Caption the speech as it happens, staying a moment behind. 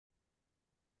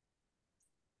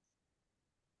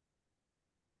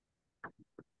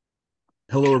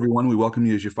Hello, everyone. We welcome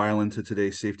you as you file into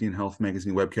today's Safety and Health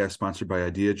Magazine webcast sponsored by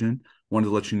Ideagen. Wanted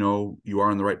to let you know you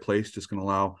are in the right place. Just going to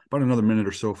allow about another minute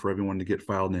or so for everyone to get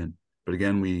filed in. But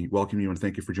again, we welcome you and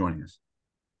thank you for joining us.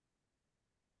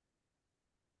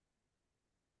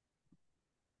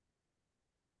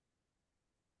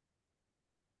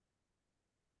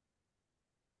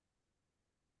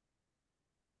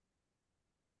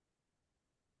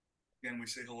 Again, we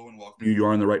say hello and welcome you. You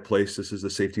are in the right place. This is the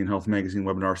Safety and Health Magazine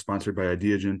webinar sponsored by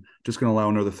Ideagen. Just going to allow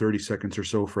another 30 seconds or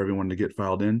so for everyone to get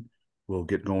filed in. We'll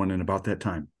get going in about that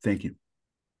time. Thank you.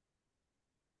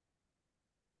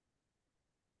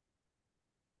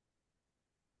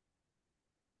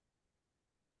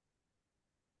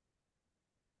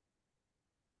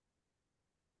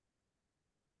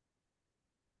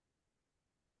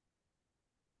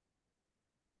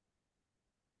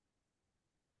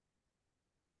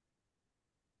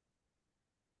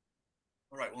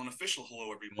 All right, well, an official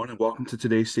hello, everyone, and welcome to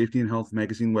today's Safety and Health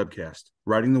Magazine webcast,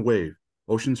 Riding the Wave,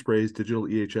 Ocean Spray's digital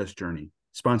EHS journey,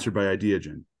 sponsored by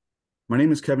Ideagen. My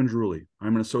name is Kevin Drewley.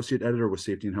 I'm an associate editor with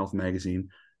Safety and Health Magazine,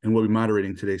 and will be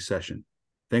moderating today's session.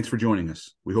 Thanks for joining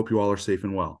us. We hope you all are safe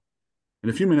and well. In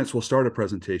a few minutes, we'll start a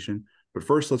presentation, but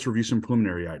first, let's review some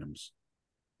preliminary items.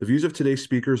 The views of today's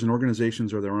speakers and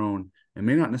organizations are their own and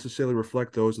may not necessarily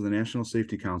reflect those of the National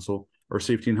Safety Council or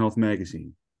Safety and Health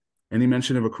Magazine. Any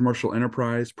mention of a commercial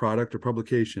enterprise, product, or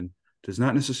publication does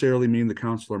not necessarily mean the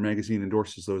council or magazine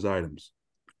endorses those items.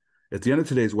 At the end of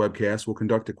today's webcast, we'll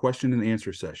conduct a question and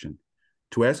answer session.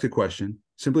 To ask a question,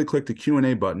 simply click the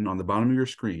Q&A button on the bottom of your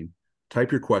screen,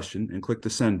 type your question, and click the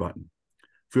send button.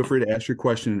 Feel free to ask your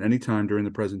question at any time during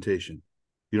the presentation.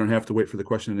 You don't have to wait for the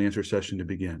question and answer session to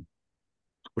begin.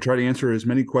 We'll try to answer as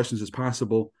many questions as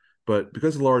possible, but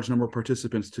because of the large number of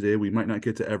participants today, we might not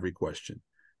get to every question.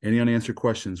 Any unanswered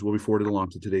questions will be forwarded along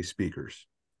to today's speakers.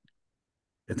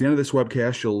 At the end of this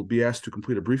webcast, you'll be asked to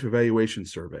complete a brief evaluation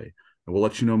survey, and we'll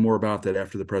let you know more about that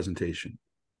after the presentation.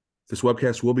 This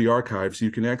webcast will be archived, so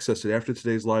you can access it after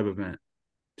today's live event.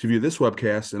 To view this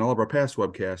webcast and all of our past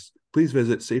webcasts, please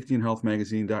visit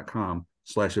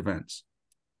safetyandhealthmagazine.com/events.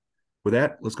 With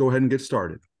that, let's go ahead and get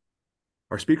started.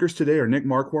 Our speakers today are Nick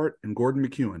Marquardt and Gordon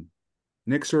McEwen.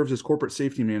 Nick serves as Corporate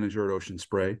Safety Manager at Ocean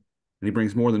Spray, and he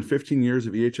brings more than 15 years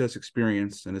of EHS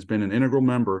experience and has been an integral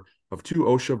member of 2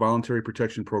 OSHA Voluntary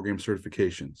Protection Program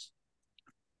certifications.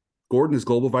 Gordon is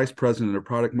Global Vice President of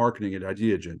Product Marketing at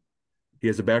Ideagen. He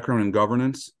has a background in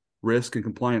governance, risk, and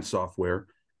compliance software,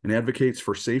 and advocates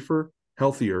for safer,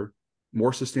 healthier,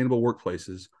 more sustainable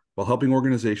workplaces while helping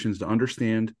organizations to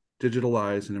understand,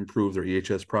 digitalize, and improve their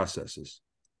EHS processes.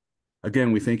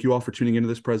 Again, we thank you all for tuning into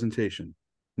this presentation.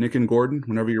 Nick and Gordon,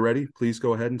 whenever you're ready, please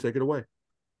go ahead and take it away.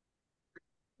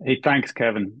 Hey, thanks,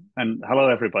 Kevin. And hello,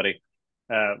 everybody.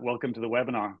 Welcome to the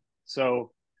webinar.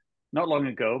 So not long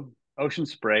ago, Ocean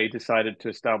Spray decided to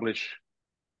establish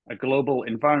a global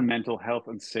environmental health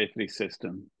and safety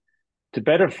system to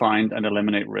better find and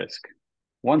eliminate risk.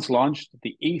 Once launched,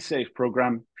 the eSafe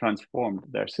program transformed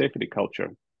their safety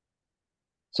culture.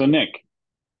 So Nick,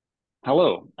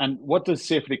 hello. And what does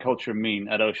safety culture mean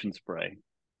at Ocean Spray?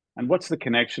 And what's the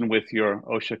connection with your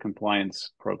OSHA compliance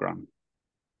program?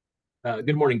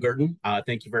 Good morning, Gordon.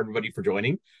 Thank you for everybody for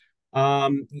joining.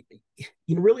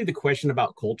 Really the question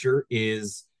about culture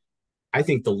is, I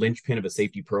think, the linchpin of a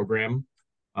safety program.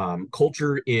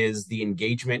 Culture is the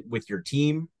engagement with your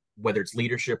team, whether it's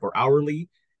leadership or hourly.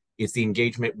 It's the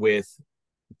engagement with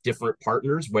different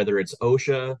partners, whether it's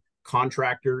OSHA,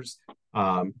 contractors.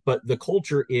 But the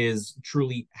culture is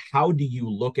truly, how do you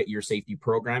look at your safety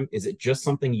program? Is it just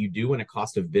something you do in a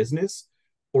cost of business,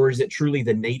 or is it truly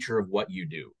the nature of what you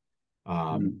do?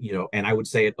 And I would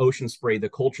say at Ocean Spray, the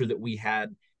culture that we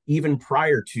had even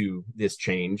prior to this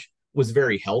change was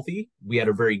very healthy. We had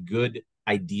a very good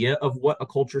idea of what a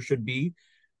culture should be,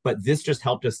 but this just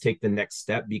helped us take the next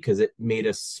step because it made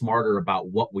us smarter about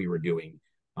what we were doing.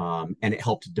 And it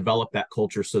helped develop that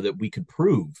culture so that we could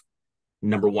prove,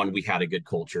 number one, we had a good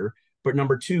culture, but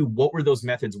number two, what were those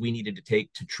methods we needed to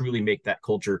take to truly make that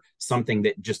culture something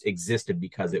that just existed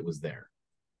because it was there.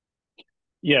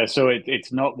 Yeah, so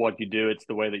it's not what you do, it's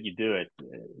the way that you do it.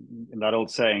 That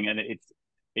old saying, and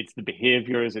it's the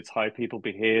behaviors, it's how people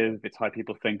behave, it's how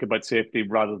people think about safety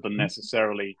rather than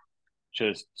necessarily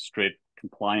just straight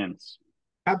compliance.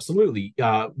 Absolutely.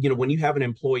 When you have an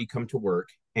employee come to work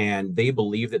and they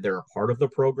believe that they're a part of the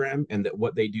program and that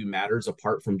what they do matters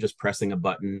apart from just pressing a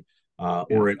button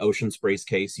or in Ocean Spray's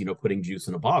case, putting juice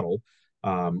in a bottle,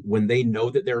 when they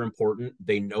know that they're important,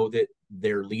 they know that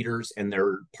their leaders and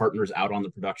their partners out on the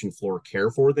production floor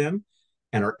care for them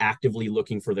and are actively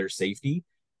looking for their safety,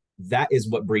 that is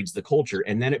what breeds the culture.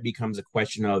 And then it becomes a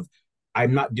question of,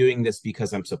 I'm not doing this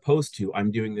because I'm supposed to.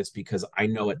 I'm doing this because I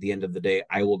know at the end of the day,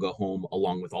 I will go home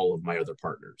along with all of my other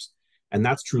partners. And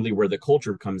that's truly where the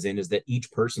culture comes in, is that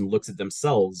each person looks at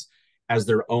themselves as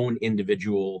their own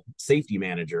individual safety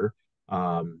manager.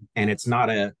 And it's not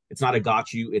a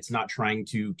got you. It's not trying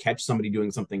to catch somebody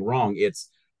doing something wrong. It's,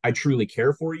 I truly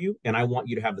care for you and I want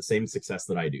you to have the same success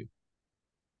that I do.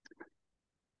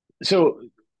 So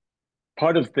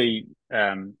part of the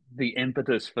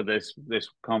impetus for this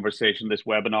conversation, this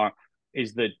webinar,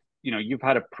 is that you've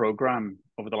had a program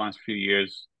over the last few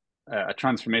years, a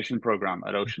transformation program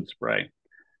at Ocean Spray,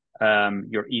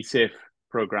 your ESAFE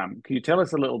program. Can you tell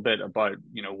us a little bit about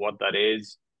what that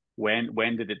is?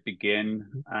 When did it begin,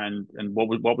 and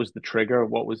what was the trigger?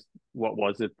 What was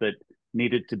it that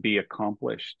needed to be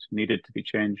accomplished, needed to be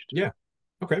changed? Yeah.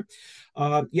 Okay.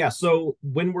 Yeah. So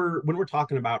when we're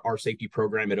talking about our safety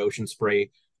program at Ocean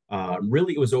Spray,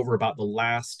 really it was over about the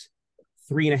last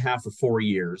 3.5 or 4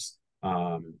 years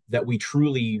that we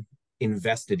truly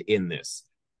invested in this.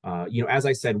 As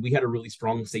I said, we had a really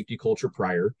strong safety culture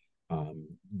prior.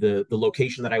 The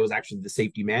location that I was actually the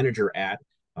safety manager at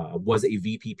was a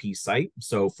VPP site.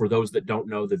 So for those that don't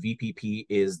know, the VPP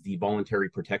is the Voluntary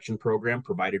Protection Program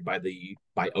provided by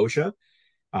OSHA.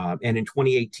 And in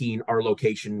 2018, our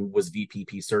location was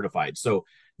VPP certified. So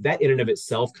that in and of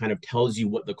itself kind of tells you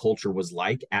what the culture was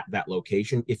like at that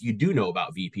location if you do know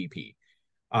about VPP.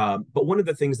 But one of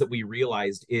the things that we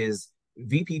realized is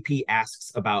VPP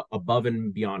asks about above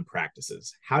and beyond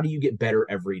practices. How do you get better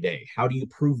every day? How do you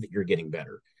prove that you're getting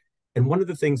better? And one of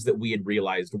the things that we had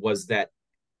realized was that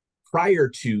prior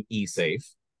to eSafe,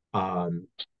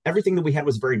 everything that we had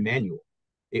was very manual.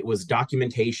 It was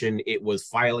documentation, it was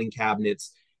filing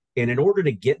cabinets. And in order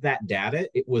to get that data,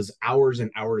 it was hours and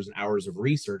hours and hours of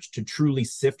research to truly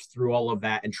sift through all of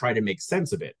that and try to make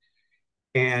sense of it.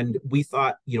 And we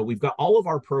thought, we've got all of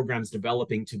our programs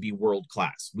developing to be world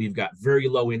class. We've got very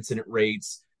low incident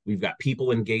rates. We've got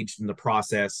people engaged in the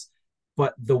process.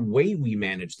 But the way we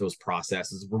manage those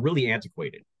processes were really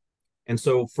antiquated. And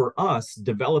so for us,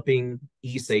 developing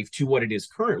eSafe to what it is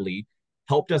currently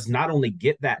helped us not only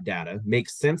get that data, make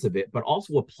sense of it, but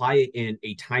also apply it in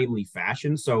a timely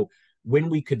fashion. So when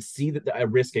we could see that a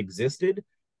risk existed,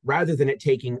 rather than it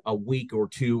taking a week or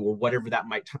two or whatever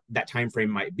that time frame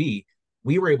might be,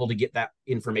 we were able to get that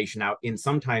information out in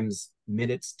sometimes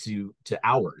minutes to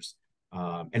hours.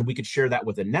 And we could share that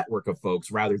with a network of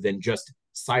folks rather than just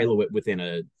silo it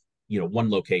within one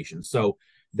location. So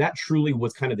that truly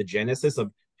was kind of the genesis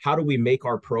of how do we make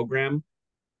our program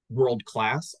world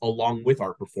class along with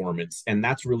our performance. And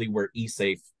that's really where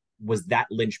eSafe was that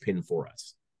linchpin for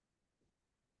us.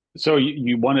 So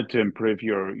you wanted to improve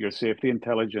your safety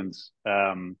intelligence,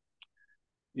 better.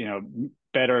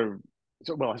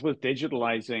 So, well, I suppose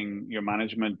digitalizing your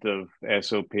management of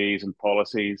SOPs and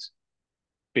policies,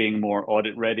 being more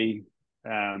audit ready,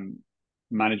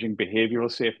 managing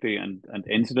behavioral safety and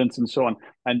incidents and so on.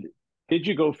 And did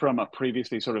you go from a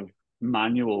previously sort of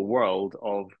manual world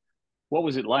of, what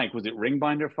was it like? Was it ring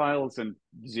binder files and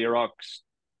Xerox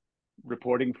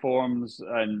reporting forms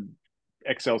and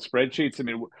Excel spreadsheets? I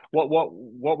mean, what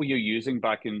were you using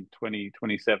back in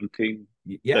 2017?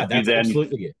 Yeah, that's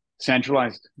absolutely it.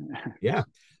 Centralized. Yeah.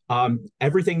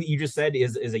 Everything that you just said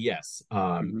is a yes.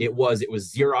 It was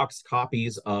Xerox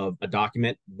copies of a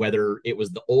document, whether it was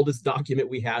the oldest document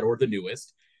we had or the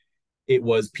newest. It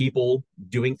was people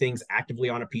doing things actively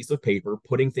on a piece of paper,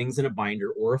 putting things in a binder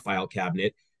or a file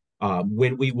cabinet.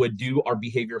 When we would do our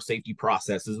behavioral safety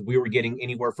processes, we were getting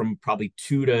anywhere from probably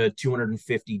 2 to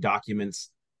 250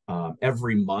 documents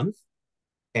every month.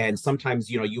 And sometimes,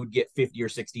 you would get 50 or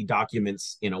 60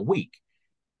 documents in a week.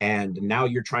 And now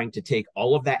you're trying to take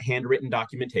all of that handwritten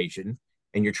documentation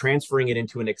and you're transferring it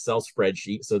into an Excel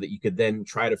spreadsheet so that you could then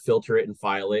try to filter it and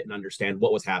file it and understand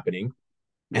what was happening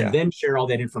and then share all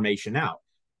that information out.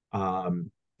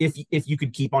 If you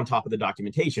could keep on top of the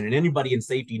documentation, and anybody in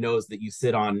safety knows that you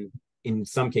sit on, in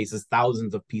some cases,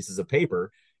 thousands of pieces of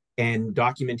paper, and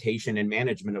documentation and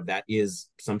management of that is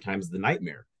sometimes the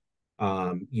nightmare.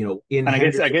 And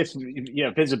I guess,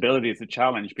 visibility is a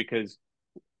challenge, because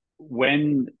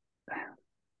when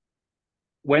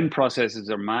processes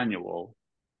are manual,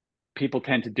 people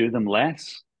tend to do them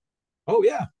less. Oh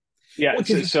yeah. Yeah.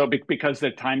 Well, because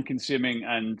they're time consuming,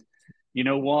 and you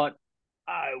know what?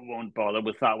 I won't bother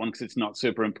with that one because it's not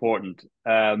super important.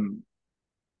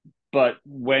 But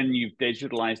when you've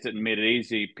digitalized it and made it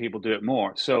easy, people do it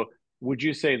more. So would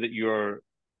you say that your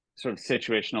sort of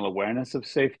situational awareness of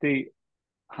safety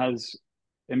has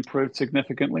improved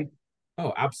significantly?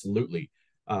 Oh, absolutely.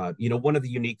 One of the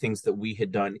unique things that we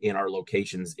had done in our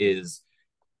locations is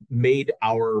made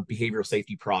our behavioral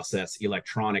safety process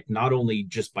electronic, not only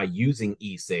just by using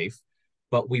eSafe,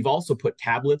 but we've also put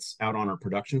tablets out on our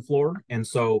production floor. And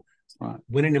so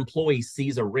when an employee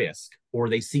sees a risk or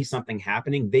they see something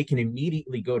happening, they can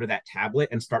immediately go to that tablet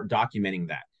and start documenting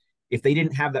that. If they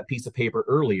didn't have that piece of paper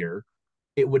earlier,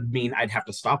 it would mean I'd have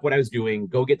to stop what I was doing,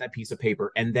 go get that piece of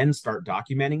paper, and then start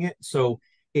documenting it. So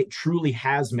it truly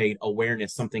has made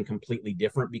awareness something completely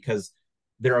different because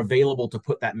they're available to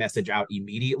put that message out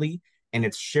immediately and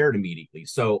it's shared immediately.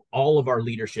 So all of our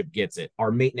leadership gets it.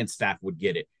 Our maintenance staff would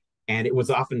get it. And it was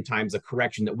oftentimes a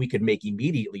correction that we could make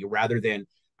immediately rather than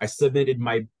I submitted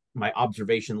my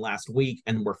observation last week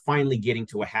and we're finally getting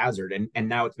to a hazard. And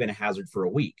now it's been a hazard for a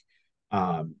week.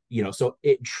 So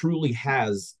it truly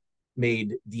has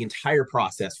made the entire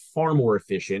process far more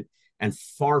efficient and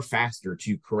far faster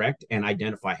to correct and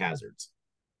identify hazards.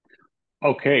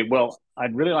 Okay, well,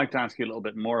 I'd really like to ask you a little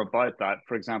bit more about that.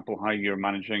 For example, how you're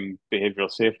managing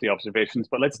behavioral safety observations.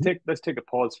 But let's take a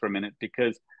pause for a minute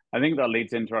because I think that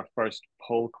leads into our first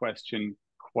poll question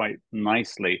quite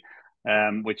nicely,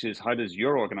 which is how does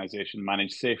your organization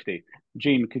manage safety?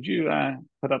 Jean, could you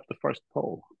put up the first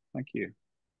poll? Thank you.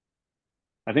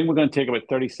 I think we're going to take about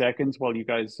 30 seconds while you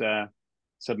guys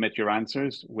submit your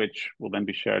answers, which will then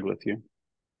be shared with you.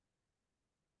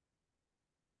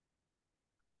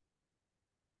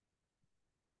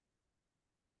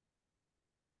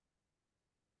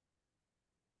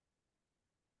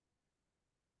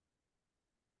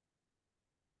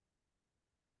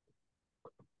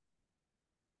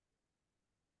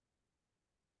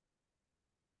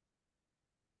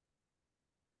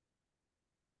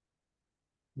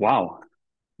 Wow,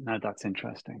 now that's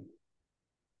interesting.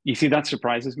 You see, that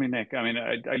surprises me, Nick. I mean,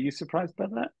 are you surprised by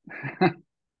that?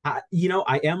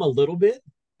 I am a little bit,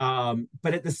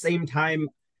 but at the same time,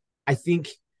 I think,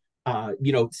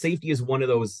 safety is one of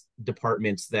those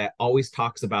departments that always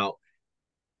talks about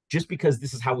just because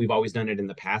this is how we've always done it in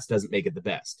the past doesn't make it the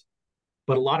best.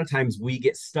 But a lot of times we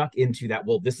get stuck into that,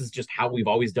 well, this is just how we've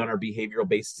always done our behavioral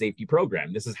based safety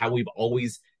program. This is how we've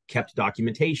always kept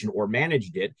documentation or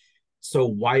managed it. So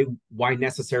why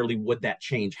necessarily would that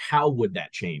change? How would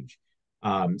that change?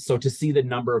 So to see the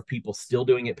number of people still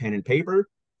doing it pen and paper,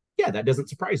 yeah, that doesn't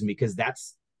surprise me because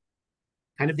that's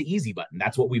kind of the easy button.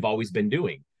 That's what we've always been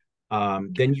doing.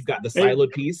 Then you've got the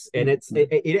siloed piece, and it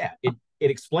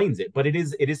explains it, but it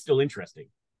is still interesting.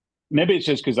 Maybe it's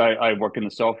just because I work in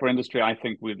the software industry. I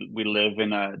think we live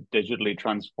in a digitally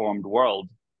transformed world,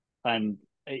 and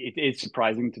it's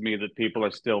surprising to me that people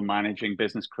are still managing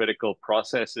business critical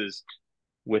processes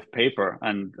with paper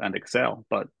and Excel.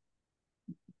 But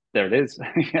there it is.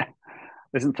 Yeah.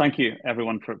 Listen, thank you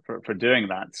everyone for doing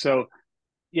that. So,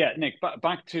 yeah, Nick,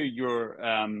 back to your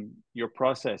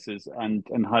processes and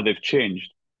how they've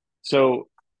changed. So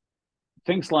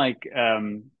things like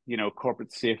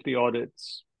corporate safety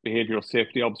audits, behavioral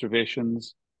safety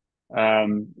observations,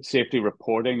 safety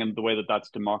reporting, and the way that that's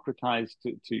democratized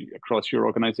to across your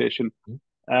organization.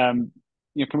 Can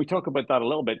we talk about that a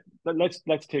little bit?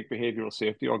 Let's take behavioral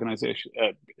safety organization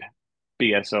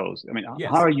BSOs. I mean,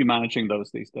 yes. How are you managing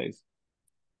those these days?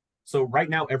 So right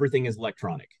now, everything is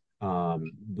electronic.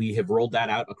 We have rolled that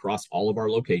out across all of our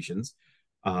locations.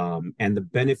 And the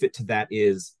benefit to that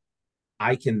is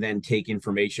I can then take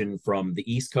information from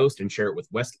the East Coast and share it with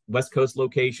West Coast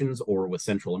locations or with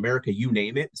Central America, you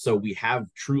name it. So we have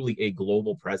truly a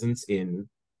global presence in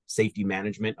safety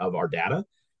management of our data.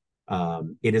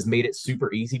 It has made it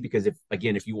super easy because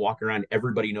if you walk around,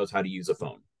 everybody knows how to use a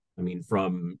phone. I mean,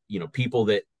 from people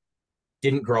that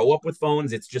didn't grow up with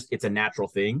phones, it's a natural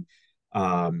thing.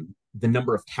 The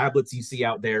number of tablets you see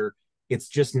out there, it's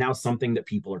just now something that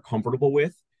people are comfortable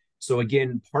with. So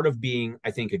again, part of being,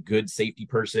 I think, a good safety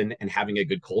person and having a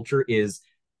good culture is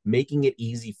making it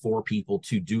easy for people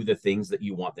to do the things that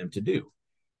you want them to do.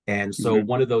 And so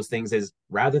one of those things is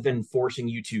rather than forcing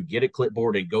you to get a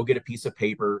clipboard and go get a piece of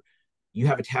paper, you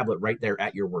have a tablet right there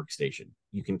at your workstation.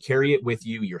 You can carry it with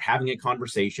you. You're having a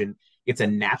conversation. It's a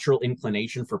natural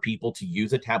inclination for people to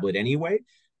use a tablet anyway.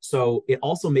 So it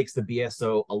also makes the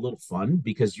BSO a little fun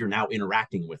because you're now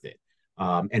interacting with it.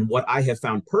 And what I have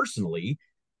found personally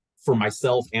for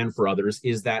myself and for others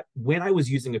is that when I was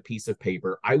using a piece of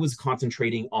paper, I was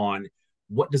concentrating on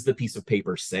what does the piece of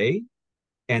paper say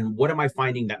and what am I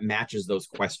finding that matches those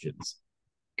questions.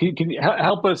 Can you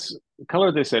help us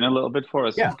color this in a little bit for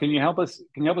us? Yeah. Can you help us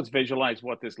visualize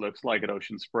what this looks like at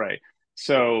Ocean Spray?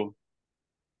 So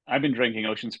I've been drinking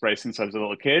Ocean Spray since I was a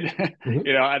little kid,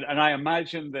 and I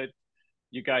imagine that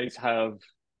you guys have,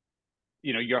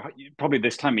 you're probably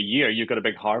this time of year, you've got a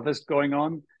big harvest going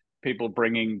on, people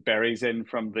bringing berries in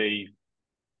from the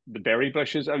berry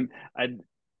bushes. And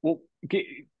Well,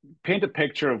 paint a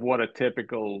picture of what a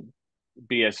typical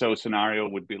BSO scenario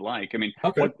would be like. I mean,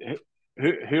 Okay. what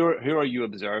who are you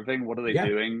observing? What are they Yeah,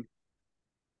 doing?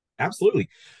 absolutely.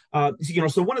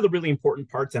 So one of the really important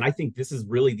parts, and I think this is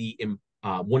really the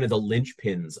one of the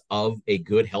linchpins of a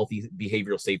good, healthy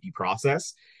behavioral safety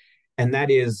process, and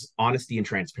that is honesty and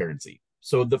transparency.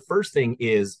 So the first thing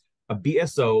is a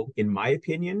BSO, in my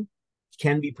opinion,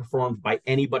 can be performed by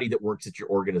anybody that works at your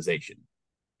organization.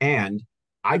 And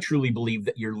I truly believe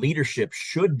that your leadership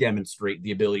should demonstrate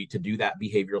the ability to do that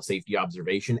behavioral safety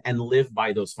observation and live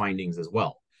by those findings as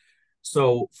well.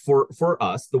 So for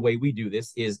us, the way we do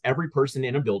this is every person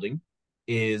in a building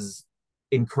is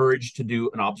encouraged to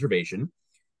do an observation.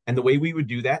 And the way we would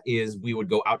do that is we would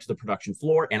go out to the production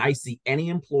floor and I see any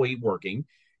employee working.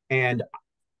 And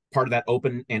part of that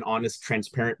open and honest,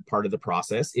 transparent part of the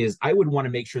process is I would want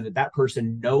to make sure that that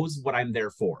person knows what I'm there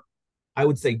for. I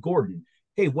would say, Gordon,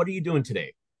 hey, what are you doing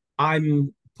today?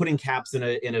 I'm putting caps in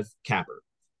a capper.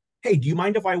 Hey, do you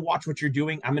mind if I watch what you're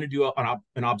doing? I'm going to do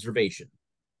an observation.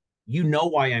 You know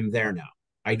why I'm there now.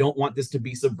 I don't want this to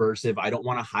be subversive. I don't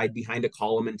want to hide behind a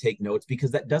column and take notes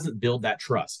because that doesn't build that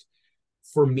trust.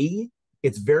 For me,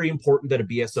 it's very important that a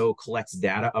BSO collects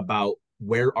data about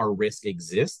where our risk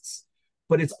exists,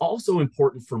 but it's also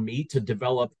important for me to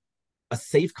develop a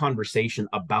safe conversation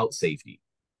about safety.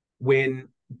 When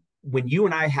when you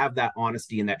and I have that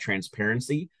honesty and that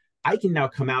transparency, I can now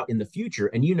come out in the future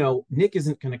and Nick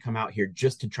isn't going to come out here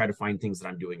just to try to find things that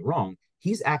I'm doing wrong.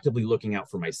 He's actively looking out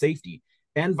for my safety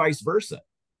and vice versa,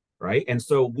 right? And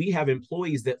so we have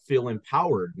employees that feel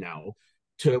empowered now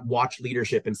to watch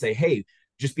leadership and say, hey,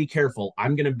 just be careful.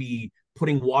 I'm going to be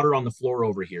putting water on the floor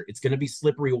over here. It's going to be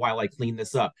slippery while I clean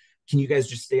this up. Can you guys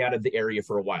just stay out of the area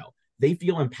for a while? They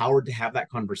feel empowered to have that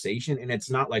conversation. And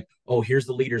it's not like, oh, here's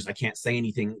the leaders. I can't say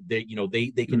anything. They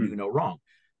can do no wrong.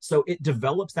 So it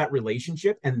develops that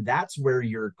relationship. And that's where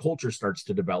your culture starts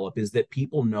to develop, is that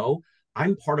people know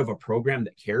I'm part of a program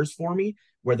that cares for me,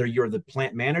 whether you're the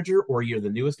plant manager or you're the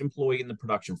newest employee in the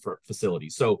production facility.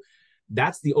 So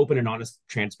that's the open and honest,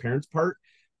 transparent part.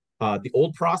 The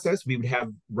old process, we would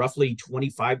have roughly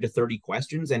 25 to 30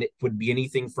 questions, and it would be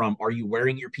anything from, are you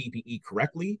wearing your PPE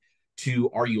correctly,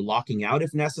 to are you locking out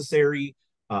if necessary?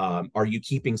 Are you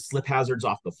keeping slip hazards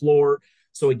off the floor?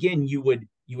 So again, you would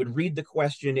read the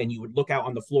question and you would look out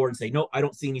on the floor and say, no, I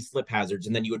don't see any slip hazards.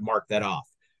 And then you would mark that off.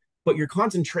 But your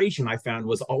concentration, I found,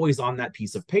 was always on that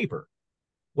piece of paper.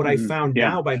 What I found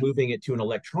now by moving it to an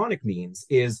electronic means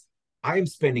is I am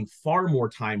spending far more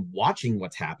time watching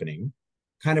what's happening,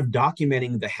 kind of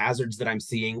documenting the hazards that I'm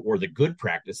seeing or the good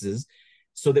practices,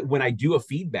 so that when I do a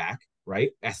feedback, right,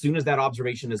 as soon as that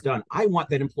observation is done, I want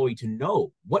that employee to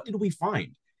know, what did we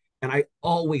find? And I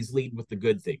always lead with the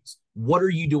good things. What are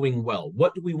you doing well?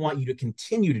 What do we want you to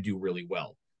continue to do really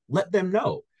well? Let them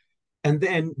know. And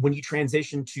then when you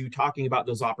transition to talking about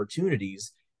those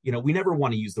opportunities, we never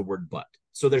want to use the word but.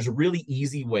 So there's a really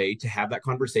easy way to have that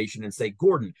conversation and say,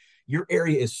 Gordon, your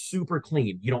area is super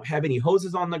clean. You don't have any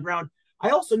hoses on the ground.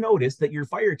 I also noticed that your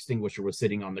fire extinguisher was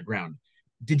sitting on the ground.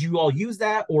 Did you all use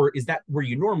that, or is that where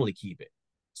you normally keep it?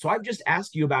 So I've just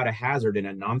asked you about a hazard in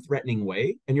a non-threatening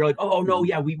way, and you're like, oh, no,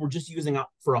 yeah, we were just using it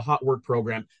for a hot work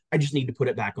program. I just need to put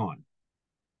it back on.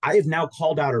 I have now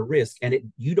called out a risk, and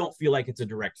you don't feel like it's a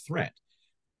direct threat.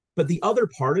 But the other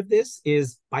part of this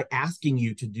is, by asking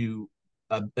you to do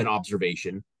an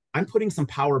observation, I'm putting some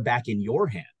power back in your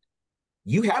hand.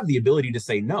 You have the ability to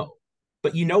say no,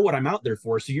 but you know what I'm out there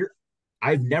for. So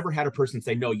I've never had a person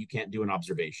say, no, you can't do an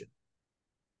observation.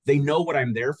 They know what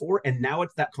I'm there for. And now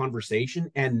it's that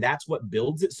conversation. And that's what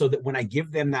builds it, so that when I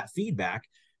give them that feedback,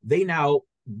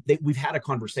 we've had a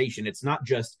conversation. It's not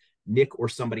just Nick or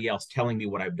somebody else telling me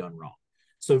what I've done wrong.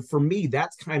 So for me,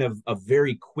 that's kind of a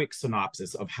very quick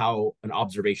synopsis of how an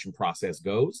observation process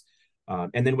goes.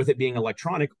 And then with it being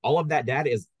electronic, all of that data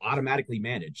is automatically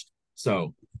managed.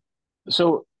 So that's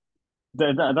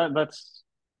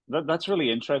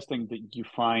really interesting that you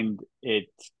find it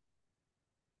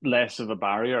less of a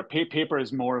barrier. Paper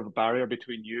is more of a barrier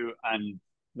between you and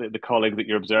the colleague that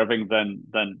you're observing than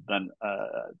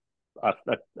a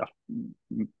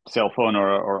cell phone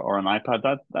or an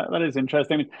iPad. That is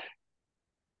interesting.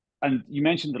 And you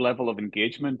mentioned the level of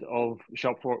engagement of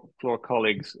shop floor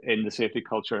colleagues in the safety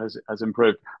culture has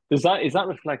improved. Is that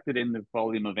reflected in the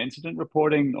volume of incident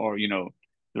reporting, or the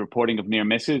reporting of near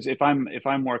misses? If I'm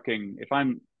I'm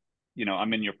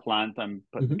in your plant, I'm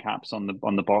putting the caps on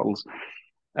the bottles.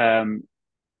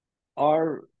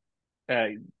 Are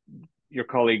your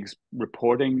colleagues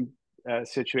reporting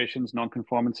situations,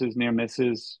 non-conformances, near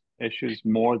misses, issues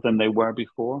more than they were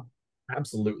before?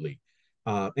 Absolutely.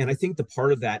 And I think the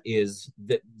part of that is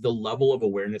that the level of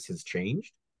awareness has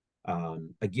changed.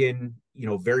 Again,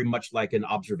 very much like an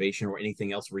observation or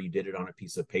anything else where you did it on a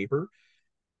piece of paper,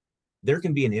 there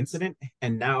can be an incident,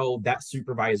 and now that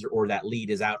supervisor or that lead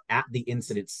is out at the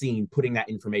incident scene putting that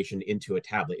information into a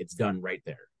tablet. It's done right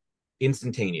there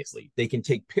instantaneously. They can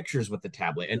take pictures with the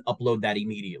tablet and upload that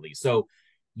immediately. So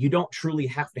you don't truly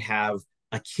have to have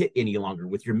a kit any longer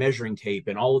with your measuring tape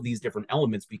and all of these different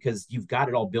elements, because you've got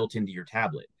it all built into your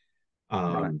tablet.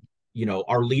 Right.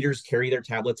 Our leaders carry their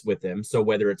tablets with them. So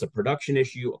whether it's a production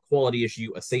issue, a quality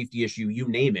issue, a safety issue, you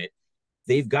name it,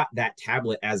 they've got that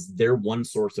tablet as their one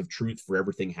source of truth for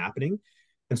everything happening.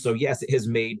 And so, yes, it has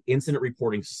made incident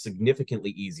reporting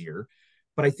significantly easier.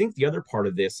 But I think the other part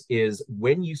of this is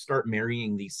when you start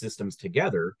marrying these systems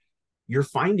together, you're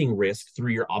finding risk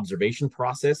through your observation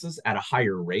processes at a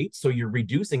higher rate. So you're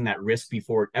reducing that risk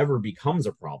before it ever becomes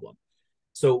a problem.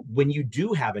 So when you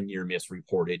do have a near miss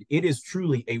reported, it is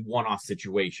truly a one-off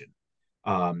situation.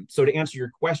 So to answer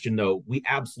your question, though, we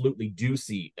absolutely do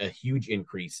see a huge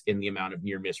increase in the amount of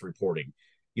near miss reporting.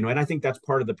 And I think that's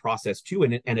part of the process too,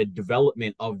 and a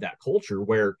development of that culture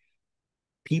where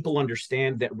people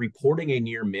understand that reporting a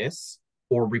near miss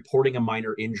or reporting a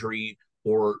minor injury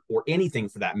or anything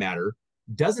for that matter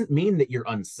doesn't mean that you're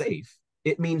unsafe.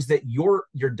 It means that you're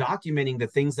documenting the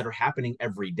things that are happening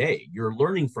every day. You're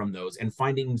learning from those and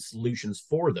finding solutions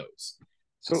for those.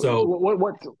 So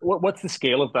what's the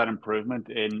scale of that improvement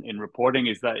in reporting?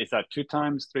 Is that 2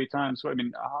 times, 3 times? I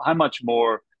mean, how much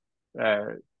more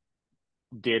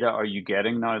data are you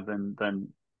getting now than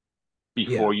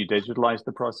before you digitalized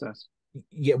the process?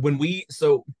 Yeah,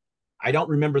 so I don't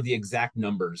remember the exact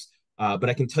numbers, but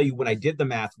I can tell you when I did the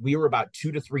math, we were about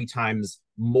 2 to 3 times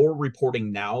more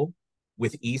reporting now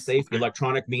with eSafe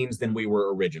electronic means than we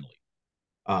were originally.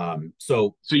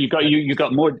 So you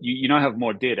got more. You now have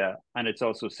more data, and it's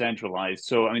also centralized.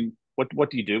 So I mean,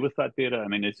 what do you do with that data? I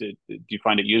mean, do you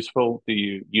find it useful? Do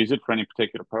you use it for any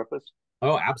particular purpose?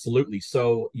 Oh, absolutely.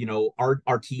 So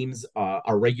our teams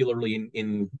are regularly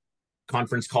in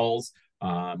conference calls.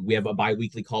 We have a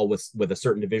biweekly call with a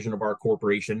certain division of our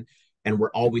corporation, and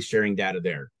we're always sharing data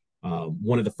there.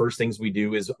 One of the first things we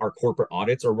do is our corporate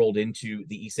audits are rolled into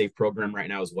the eSafe program right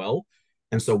now as well.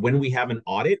 And so when we have an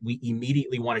audit, we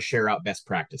immediately want to share out best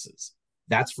practices.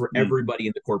 That's for everybody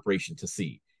in the corporation to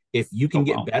see. If you can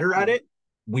get better at it,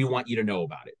 we want you to know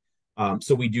about it.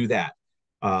 So we do that.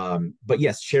 But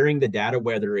yes, sharing the data,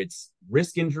 whether it's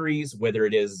risk injuries, whether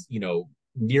it is,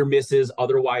 near misses,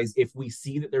 otherwise, if we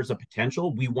see that there's a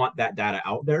potential, we want that data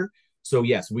out there. So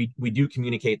yes, we do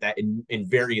communicate that in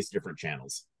various different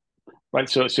channels. Right.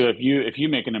 So if you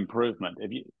make an improvement,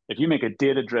 if you make a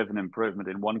data-driven improvement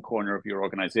in one corner of your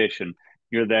organization,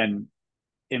 you're then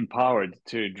empowered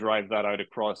to drive that out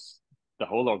across the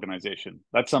whole organization.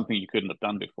 That's something you couldn't have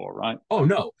done before, right? Oh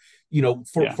no.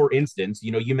 For instance,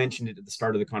 you mentioned it at the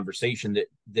start of the conversation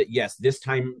that yes, this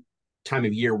time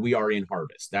of year we are in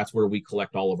harvest. That's where we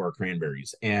collect all of our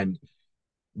cranberries. And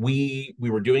we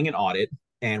were doing an audit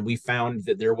and we found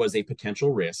that there was a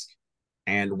potential risk.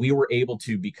 And we were able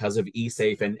to, because of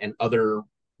eSafe and other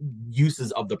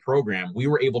uses of the program, we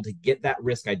were able to get that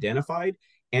risk identified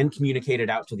and communicate it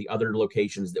out to the other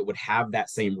locations that would have that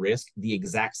same risk the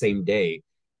exact same day.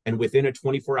 And within a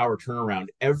 24-hour turnaround,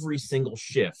 every single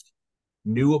shift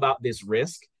knew about this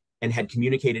risk and had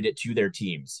communicated it to their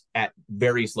teams at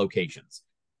various locations.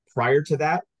 Prior to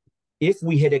that, if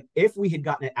we had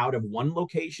gotten it out of one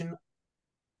location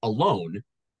alone,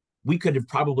 we could have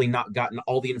probably not gotten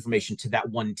all the information to that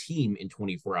one team in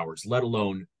 24 hours, let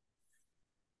alone,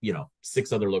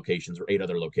 6 other locations or 8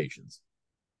 other locations.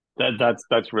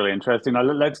 That's really interesting. Now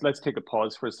let's take a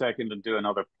pause for a second and do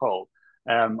another poll.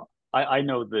 I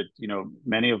know that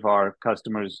many of our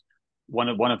customers, one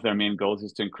of their main goals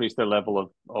is to increase their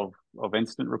level of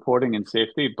incident reporting and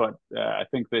safety. But I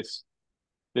think this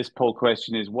poll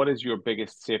question is, what is your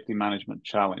biggest safety management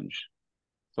challenge?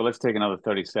 So let's take another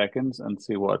 30 seconds and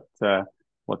see what the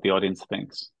audience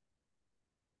thinks.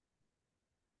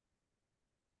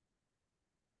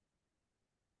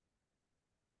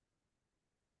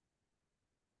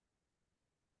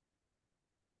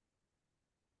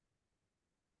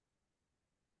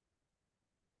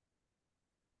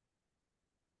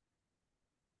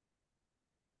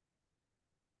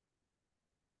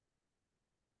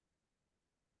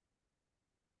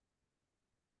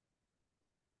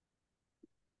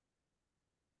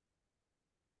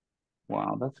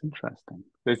 Wow, that's interesting.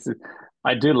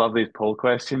 I do love these poll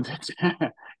questions.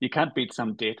 You can't beat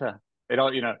some data.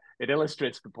 It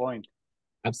illustrates the point.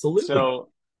 Absolutely.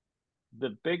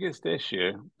 the biggest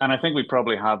issue, and I think we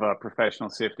probably have a professional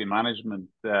safety management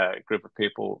group of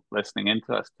people listening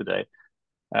into us today,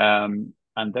 and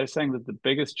they're saying that the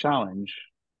biggest challenge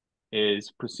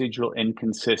is procedural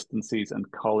inconsistencies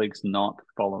and colleagues not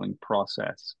following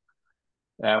process.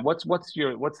 What's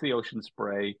the Ocean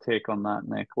Spray take on that,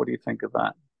 Nick? What do you think of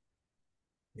that?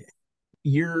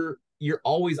 You're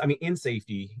always, I mean, in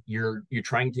safety, you're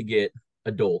trying to get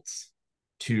adults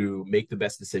to make the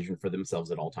best decision for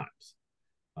themselves at all times.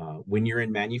 When you're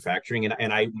in manufacturing,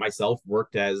 and I myself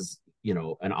worked as, you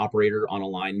know, an operator on a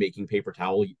line making paper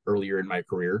towel earlier in my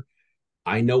career.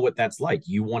 I know what that's like.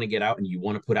 You want to get out and you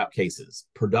want to put out cases.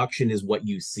 Production is what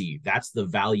you see. That's the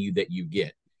value that you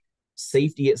get.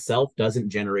 Safety itself doesn't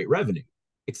generate revenue,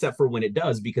 except for when it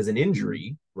does, because an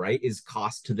injury, right, is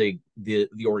cost to the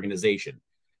organization.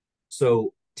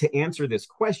 So to answer this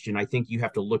question, I think you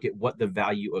have to look at what the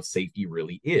value of safety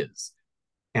really is.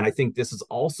 And I think this is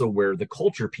also where the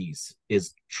culture piece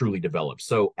is truly developed.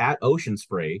 So at Ocean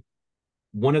Spray,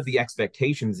 one of the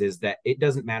expectations is that it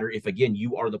doesn't matter if, again,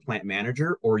 you are the plant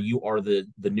manager or you are the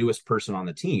newest person on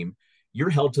the team, you're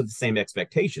held to the same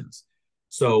expectations.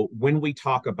 So when we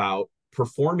talk about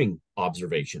performing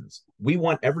observations, we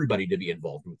want everybody to be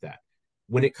involved with that.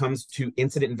 When it comes to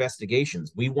incident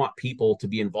investigations, we want people to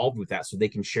be involved with that so they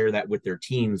can share that with their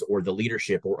teams or the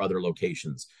leadership or other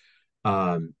locations.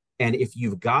 And if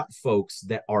you've got folks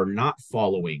that are not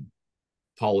following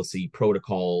policy,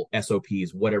 protocol,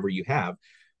 SOPs, whatever you have,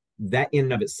 that in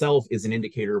and of itself is an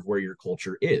indicator of where your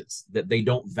culture is, that they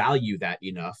don't value that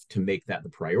enough to make that the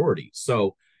priority.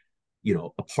 So, you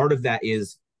know, a part of that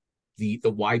is the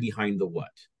why behind the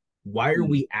what. Why are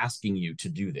we asking you to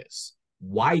do this?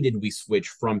 Why did we switch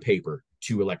from paper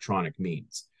to electronic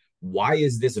means? Why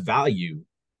is this value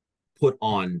put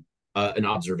on an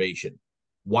observation?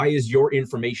 Why is your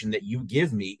information that you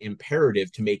give me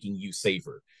imperative to making you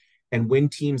safer? And when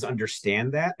teams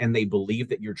understand that and they believe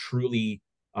that you're truly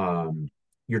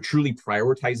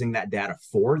prioritizing that data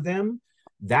for them,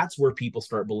 that's where people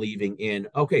start believing in,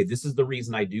 okay, this is the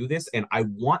reason I do this, and I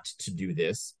want to do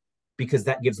this because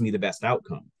that gives me the best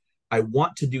outcome. I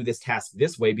want to do this task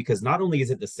this way because not only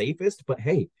is it the safest, but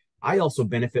hey, I also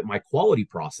benefit my quality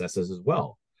processes as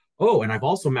well. Oh, and I've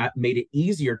also made it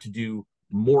easier to do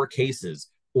more cases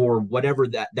or whatever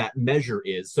that measure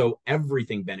is. So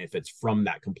everything benefits from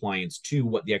that compliance to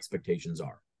what the expectations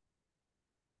are.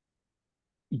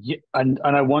 Yeah, and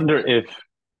I wonder if,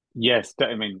 yes,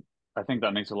 I mean, I think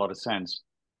that makes a lot of sense.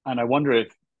 And I wonder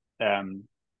if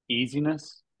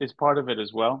easiness is part of it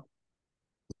as well.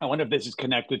 I wonder if this is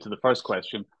connected to the first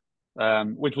question,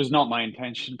 which was not my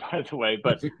intention, by the way.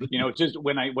 But you know, just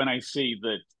when I see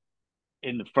that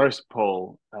in the first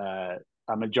poll, a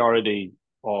majority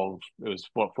of, it was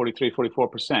what,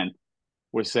 44%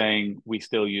 were saying we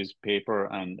still use paper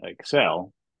and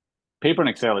Excel. Paper and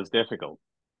Excel is difficult.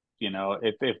 You know,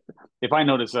 if I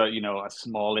notice a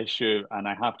small issue and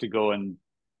I have to go to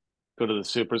the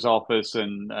super's office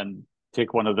and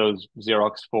take one of those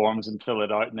Xerox forms and fill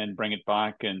it out and then bring it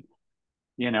back, and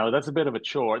that's a bit of a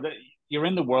chore. You're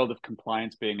in the world of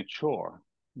compliance being a chore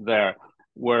there,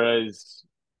 whereas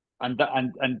and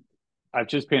I've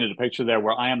just painted a picture there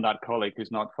where I am that colleague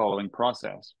who's not following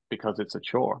process because it's a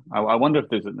chore. I wonder if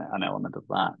there's an element of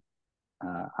that.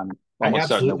 I'm almost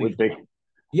certain there would be.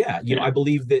 Yeah, I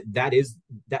believe that is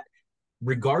that,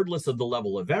 regardless of the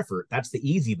level of effort, that's the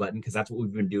easy button because that's what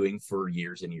we've been doing for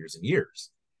years and years and years.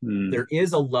 There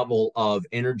is a level of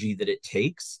energy that it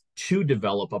takes to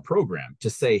develop a program to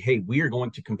say, hey, we are going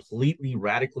to completely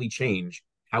radically change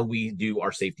how we do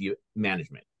our safety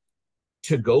management.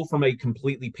 To go from a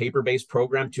completely paper-based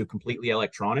program to a completely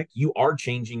electronic, you are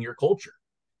changing your culture.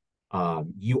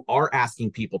 You are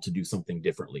asking people to do something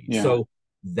differently. Yeah. So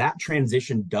that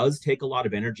transition does take a lot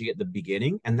of energy at the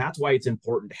beginning. And that's why it's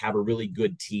important to have a really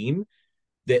good team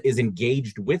that is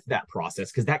engaged with that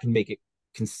process, because that can make it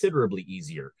considerably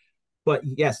easier. But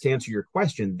yes, to answer your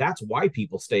question, that's why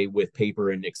people stay with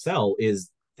paper and Excel, is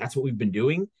that's what we've been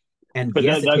doing. And but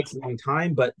yes, it takes a long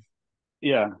time, but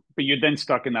yeah, but you're then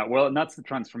stuck in that world. And that's the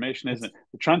transformation, isn't it?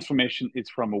 The transformation is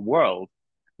from a world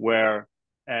where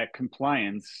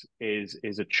compliance is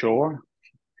a chore.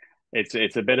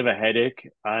 It's a bit of a headache,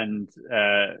 and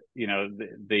the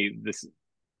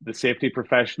safety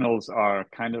professionals are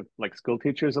kind of like school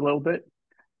teachers a little bit,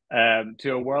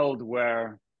 to a world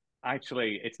where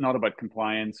actually it's not about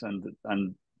compliance and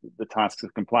the tasks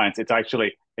of compliance.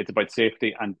 It's about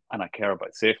safety, and I care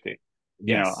about safety.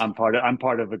 Yes. I'm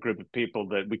part of a group of people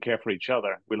that we care for each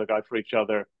other. We look out for each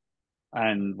other,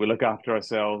 and we look after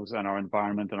ourselves and our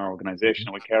environment and our organization,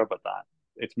 and we care about that.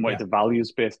 It's more, it's a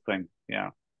values-based thing.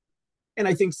 Yeah. And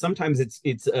I think sometimes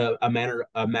it's a matter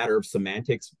of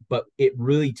semantics, but it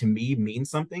really to me means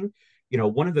something.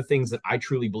 One of the things that I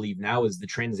truly believe now is the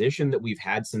transition that we've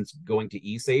had since going to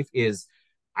eSafe is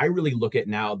I really look at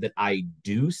now that I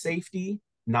do safety,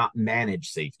 not manage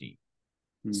safety.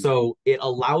 So it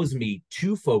allows me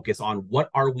to focus on what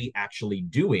are we actually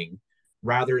doing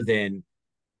rather than,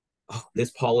 oh, this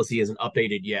policy isn't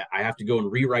updated yet. I have to go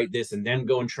and rewrite this and then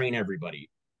go and train everybody.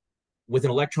 With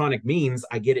an electronic means,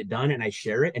 I get it done and I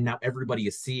share it, and now everybody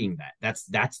is seeing that.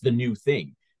 That's the new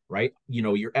thing, right?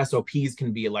 Your SOPs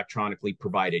can be electronically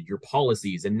provided, your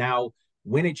policies, and now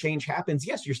when a change happens,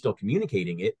 yes, you're still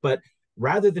communicating it, but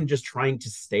rather than just trying to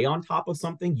stay on top of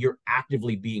something, you're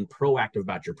actively being proactive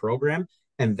about your program,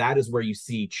 and that is where you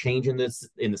see change in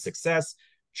the success,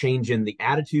 change in the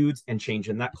attitudes, and change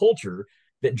in that culture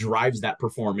that drives that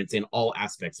performance in all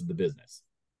aspects of the business.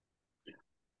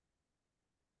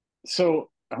 So,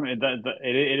 I mean,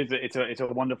 it's a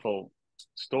wonderful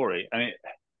story. I mean,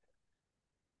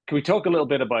 can we talk a little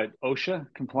bit about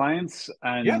OSHA compliance?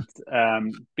 And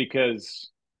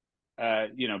because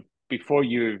before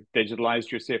you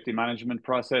digitalized your safety management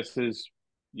processes,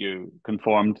 you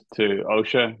conformed to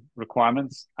OSHA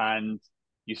requirements, and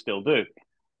you still do.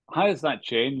 How has that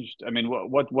changed? I mean,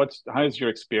 how's your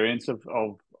experience of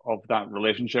that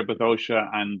relationship with OSHA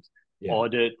and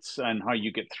audits and how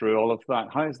you get through all of that?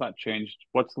 How has that changed?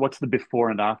 What's the before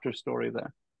and after story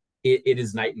there? It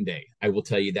is night and day. I will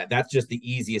tell you that. That's just the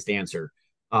easiest answer.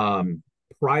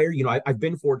 Prior, I've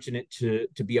been fortunate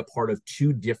to be a part of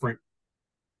two different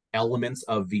elements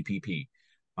of VPP.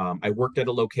 I worked at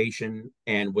a location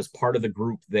and was part of the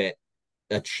group that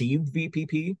achieved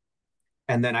VPP.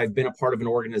 And then I've been a part of an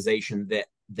organization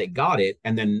that got it.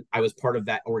 And then I was part of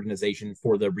that organization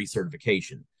for the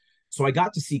recertification. So I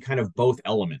got to see kind of both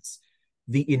elements.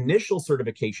 The initial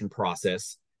certification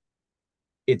process,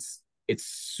 it's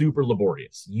super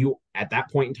laborious. You, at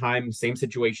that point in time, same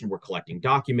situation, we're collecting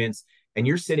documents and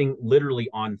you're sitting literally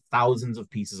on thousands of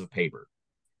pieces of paper.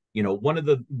 One of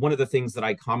the things that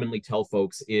I commonly tell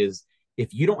folks is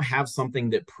if you don't have something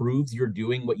that proves you're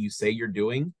doing what you say you're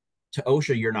doing, to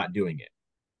OSHA, you're not doing it.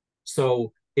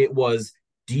 So it was,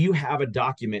 do you have a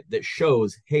document that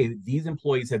shows, hey, these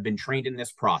employees have been trained in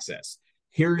this process?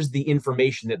 Here's the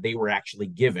information that they were actually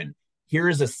given. Here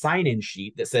is a sign-in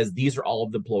sheet that says these are all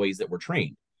of the employees that were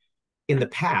trained. In the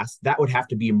past, that would have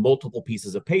to be multiple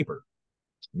pieces of paper.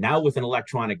 Now with an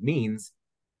electronic means,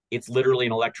 it's literally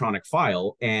an electronic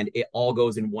file and it all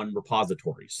goes in one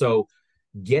repository. So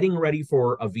getting ready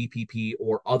for a VPP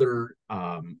or other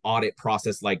audit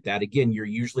process like that, again, you're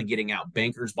usually getting out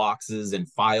banker's boxes and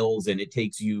files, and it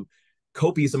takes you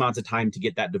copious amounts of time to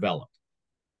get that developed.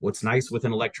 What's nice with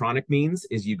an electronic means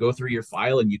is you go through your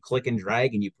file and you click and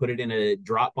drag and you put it in a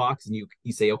Dropbox and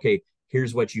you say, okay,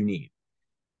 here's what you need.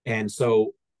 And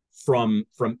so from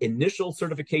initial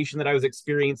certification that I was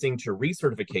experiencing to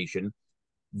recertification,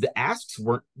 the asks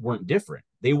weren't different.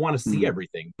 They want to see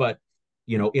everything. But,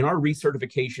 in our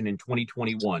recertification in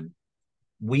 2021,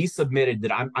 we submitted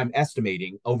that I'm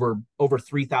estimating over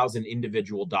 3,000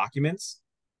 individual documents,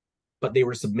 but they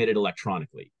were submitted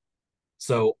electronically.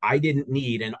 So I didn't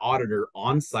need an auditor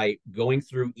on site going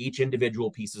through each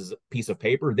individual piece of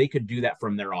paper. They could do that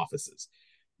from their offices.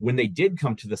 When they did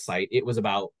come to the site, it was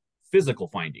about physical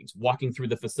findings, walking through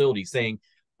the facility saying,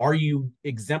 are you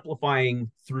exemplifying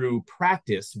through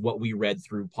practice what we read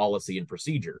through policy and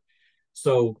procedure?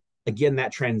 So again,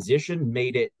 that transition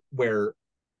made it where,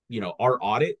 our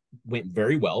audit went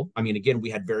very well. I mean, again,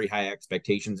 we had very high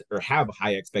expectations or have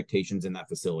high expectations in that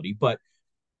facility, but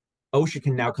OSHA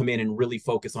can now come in and really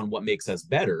focus on what makes us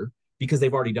better because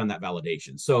they've already done that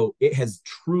validation. So it has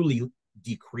truly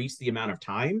decreased the amount of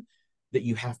time that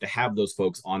you have to have those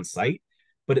folks on site.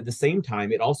 But at the same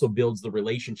time, it also builds the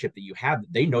relationship that you have.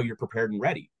 They know you're prepared and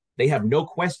ready. They have no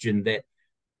question that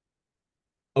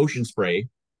Ocean Spray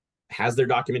has their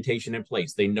documentation in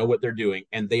place. They know what they're doing,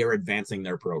 and they are advancing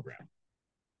their program.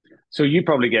 So you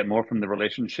probably get more from the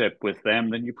relationship with them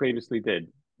than you previously did.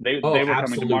 They were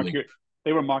coming to mark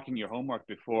they were marking your homework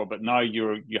before, but now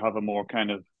you have a more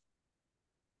kind of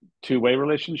two-way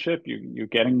relationship. You're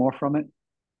getting more from it.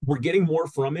 We're getting more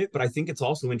from it, but I think it's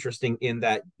also interesting in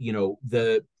that,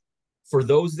 for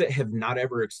those that have not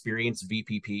ever experienced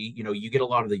VPP, you get a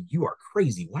lot of you are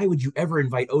crazy. Why would you ever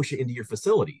invite OSHA into your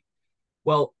facility?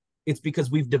 Well, it's because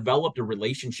we've developed a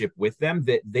relationship with them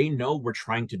that they know we're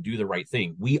trying to do the right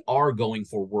thing. We are going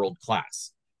for world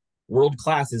class. World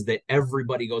class is that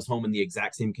everybody goes home in the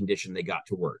exact same condition they got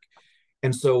to work.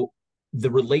 And so the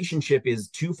relationship is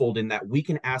twofold in that we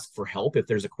can ask for help if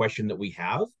there's a question that we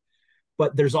have,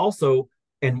 but there's also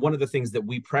And one of the things that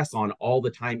we press on all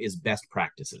the time is best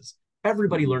practices.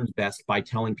 Everybody learns best by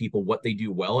telling people what they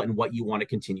do well and what you want to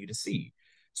continue to see.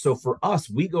 So for us,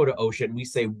 we go to OSHA and we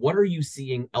say, what are you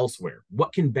seeing elsewhere?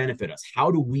 What can benefit us?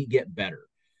 How do we get better?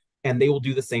 And they will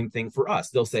do the same thing for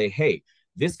us. They'll say, hey,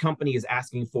 this company is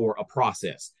asking for a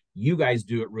process. You guys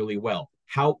do it really well.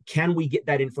 How can we get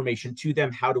that information to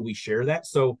them? How do we share that?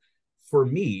 So for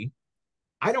me,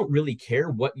 I don't really care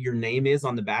what your name is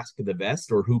on the back of the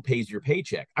vest or who pays your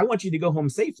paycheck. I want you to go home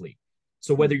safely.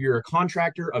 So whether you're a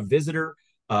contractor, a visitor,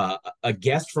 a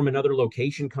guest from another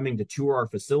location coming to tour our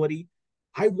facility,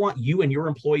 I want you and your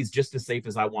employees just as safe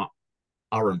as I want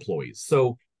our employees.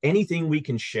 So anything we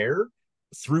can share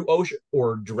through OSHA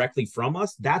or directly from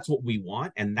us, that's what we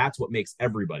want, and that's what makes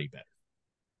everybody better.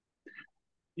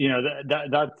 You know,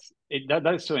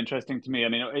 that's so interesting to me. I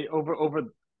mean,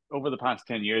 over the past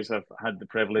 10 years, I've had the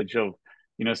privilege of,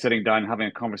 sitting down, having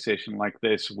a conversation like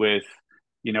this with,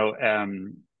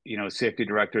 safety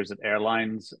directors at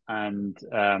airlines and,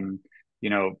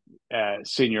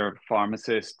 senior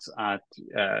pharmacists at,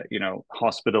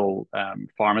 hospital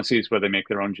pharmacies where they make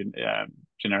their own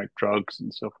generic drugs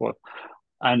and so forth.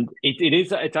 And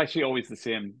it's actually always the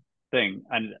same thing.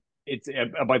 And it's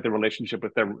about the relationship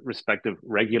with their respective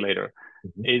regulator,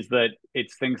 is that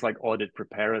it's things like audit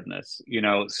preparedness,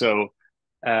 so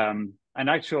an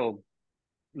actual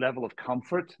level of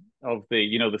comfort of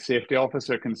the safety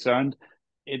officer concerned,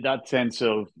 in that sense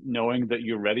of knowing that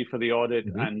you're ready for the audit,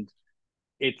 and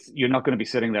you're not going to be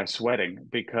sitting there sweating,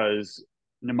 because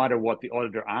no matter what the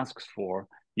auditor asks for,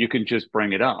 you can just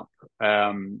bring it up,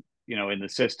 in the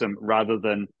system, rather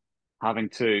than having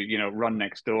to, run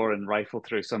next door and rifle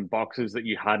through some boxes that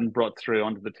you hadn't brought through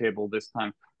onto the table this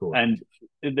time. Cool. And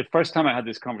the first time I had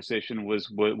this conversation was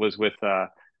with a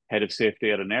head of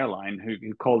safety at an airline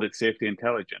who called it safety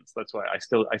intelligence. That's why I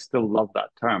still love that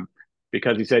term,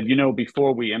 because he said,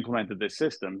 before we implemented this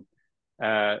system,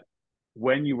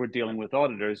 when you were dealing with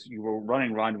auditors, you were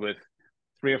running around with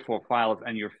 3 or 4 files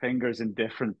and your fingers in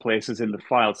different places in the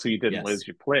file, so you didn't lose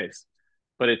your place.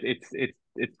 But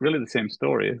it's really the same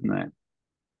story, isn't it?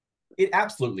 It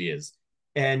absolutely is.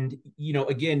 And,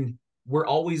 again,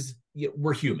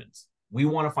 we're humans. We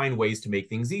want to find ways to make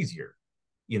things easier.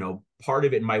 Part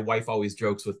of it, and my wife always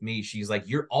jokes with me, she's like,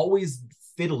 you're always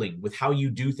fiddling with how you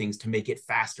do things to make it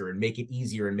faster and make it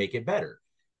easier and make it better.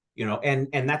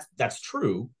 And that's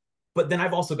true. But then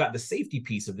I've also got the safety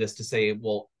piece of this to say,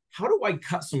 well, how do I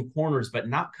cut some corners but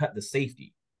not cut the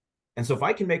safety? And so if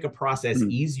I can make a process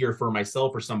easier for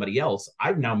myself or somebody else,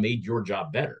 I've now made your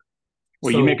job better.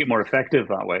 Well, you make it more effective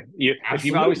that way.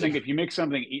 I always think if you make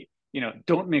something,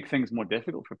 don't make things more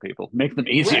difficult for people. Make them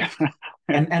easier.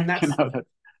 And that's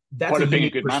part of being a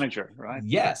good manager, right?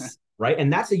 Yes, right.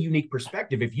 And that's a unique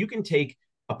perspective. If you can take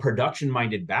a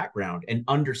production-minded background and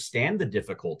understand the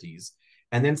difficulties,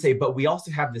 and then say, but we also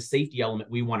have the safety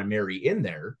element we want to marry in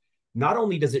there. Not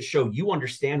only does it show you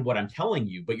understand what I'm telling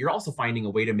you, but you're also finding a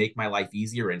way to make my life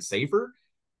easier and safer.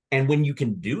 And when you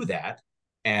can do that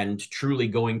and truly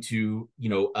going to,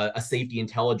 a safety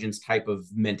intelligence type of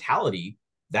mentality,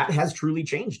 that has truly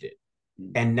changed it.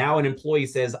 And now an employee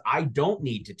says, I don't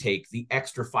need to take the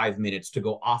extra 5 minutes to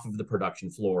go off of the production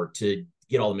floor to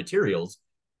get all the materials.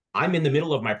 I'm in the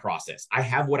middle of my process. I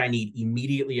have what I need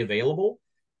immediately available.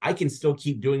 I can still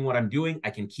keep doing what I'm doing. I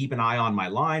can keep an eye on my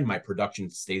line. My production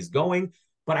stays going,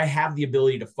 but I have the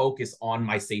ability to focus on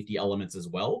my safety elements as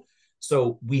well.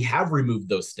 So we have removed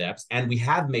those steps, and we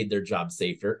have made their jobs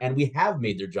safer, and we have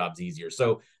made their jobs easier.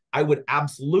 So I would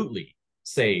absolutely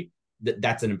say that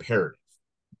that's an imperative.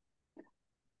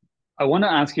 I want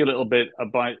to ask you a little bit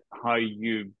about how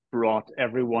you brought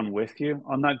everyone with you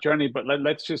on that journey, but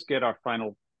let's just get our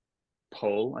final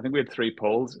poll. I think we had 3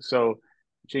 polls. So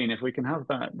Gene, if we can have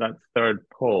that third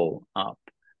poll up,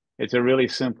 it's a really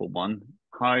simple one.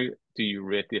 How do you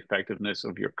rate the effectiveness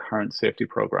of your current safety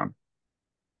program?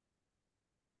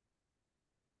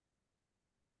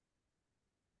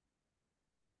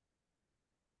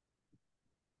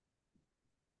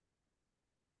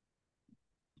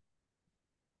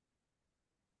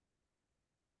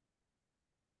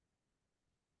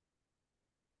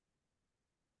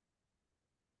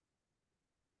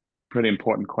 Pretty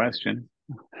important question.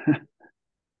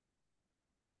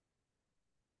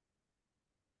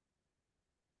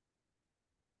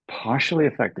 Partially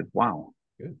effective. Wow.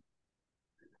 Good.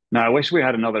 Now, I wish we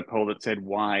had another poll that said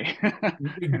why.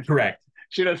 Correct.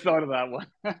 Should have thought of that one.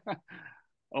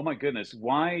 Oh my goodness.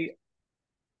 Why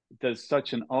does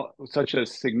such a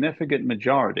significant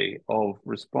majority of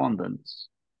respondents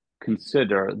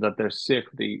consider that their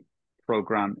safety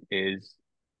program is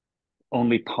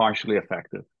only partially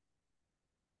effective?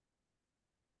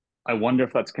 I wonder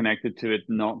if that's connected to it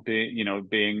not being,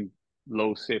 being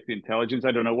low safety intelligence.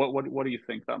 I don't know. What do you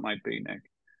think that might be, Nick?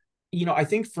 I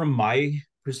think from my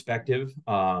perspective,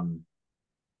 I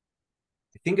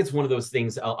think it's one of those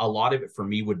things. A lot of it for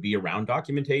me would be around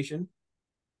documentation,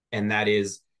 and that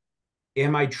is,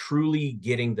 am I truly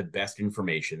getting the best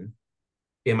information?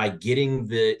 Am I getting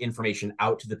the information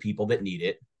out to the people that need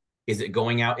it? Is it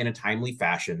going out in a timely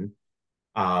fashion?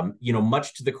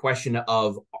 Much to the question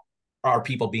of, are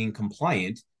people being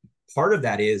compliant? Part of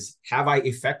that is, have I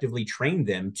effectively trained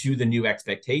them to the new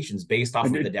expectations based off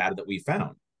of the data that we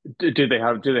found? Do they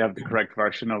have the correct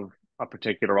version of a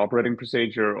particular operating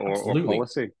procedure or Absolutely.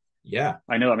 policy? Yeah.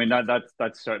 I know. I mean,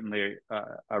 that's certainly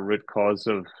a root cause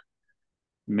of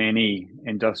many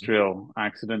industrial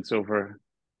accidents over,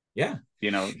 Yeah. you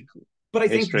know, But I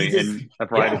think history this is, in a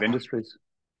variety yeah, of industries.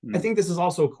 I think this is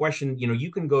also a question,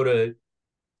 you can go to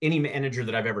any manager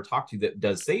that I've ever talked to that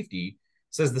does safety,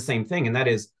 says the same thing. And that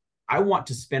is, I want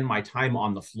to spend my time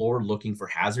on the floor looking for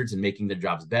hazards and making the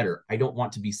jobs better. I don't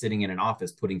want to be sitting in an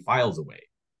office putting files away.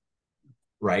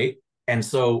 Right. And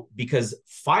so, because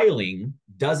filing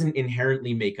doesn't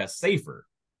inherently make us safer.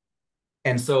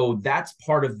 And so that's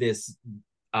part of this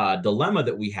dilemma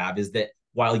that we have, is that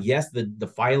while, yes,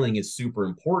 the filing is super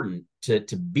important to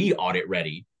be audit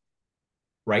ready,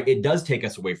 right, it does take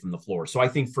us away from the floor. So I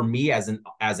think for me as an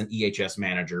EHS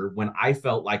manager, when I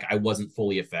felt like I wasn't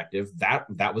fully effective,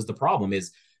 that was the problem.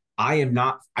 Is I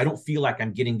don't feel like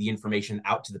I'm getting the information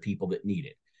out to the people that need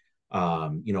it.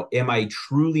 Am I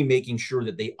truly making sure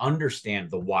that they understand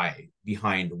the why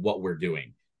behind what we're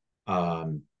doing?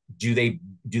 Do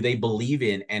they believe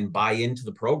in and buy into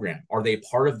the program? Are they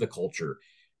part of the culture?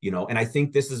 And I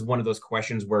think this is one of those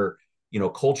questions where,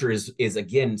 culture is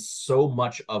again so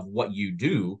much of what you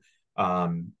do.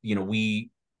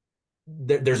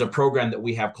 There's a program that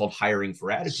we have called Hiring for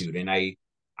Attitude, and I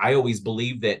always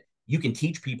believe that you can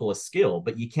teach people a skill,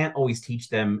 but you can't always teach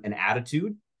them an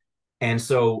attitude. And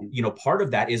so, part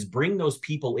of that is bring those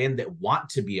people in that want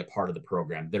to be a part of the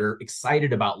program, that are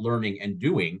excited about learning and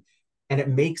doing. And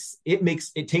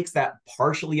it takes that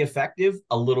partially effective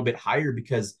a little bit higher,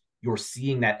 because you're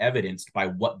seeing that evidenced by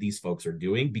what these folks are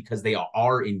doing, because they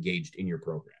are engaged in your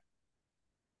program.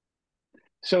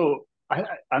 So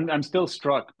I'm still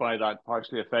struck by that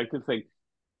partially effective thing.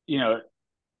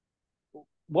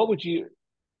 What would you?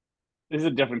 This is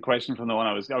a different question from the one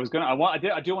I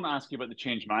do want to ask you about the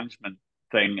change management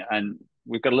thing, and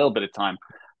we've got a little bit of time.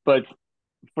 But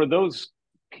for those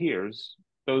peers,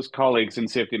 those colleagues in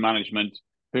safety management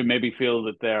who maybe feel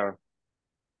that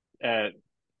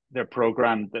their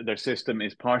program, their system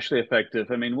is partially effective,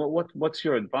 I mean, what's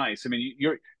your advice? I mean,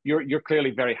 you're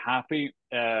clearly very happy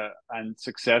and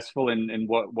successful in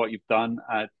what you've done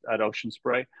at Ocean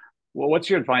Spray. Well, what's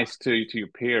your advice to your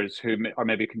peers who are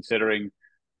maybe considering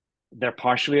their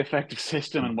partially effective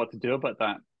system and what to do about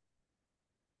that?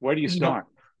 Where do you start?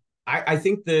 I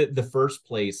think the first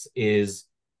place is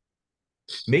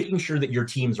making sure that your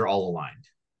teams are all aligned.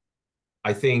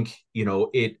 I think,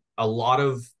 a lot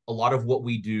of what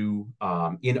we do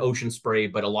in Ocean Spray,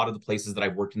 but a lot of the places that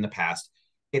I've worked in the past,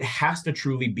 it has to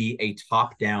truly be a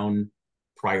top-down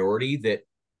priority, that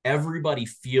everybody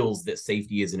feels that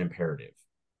safety is an imperative,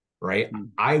 right? Mm-hmm.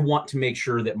 I want to make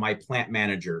sure that my plant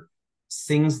manager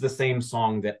sings the same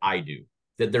song that I do,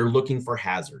 that they're looking for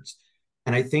hazards.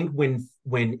 And I think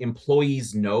when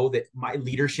employees know that my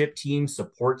leadership team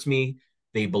supports me,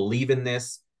 they believe in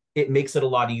this, it makes it a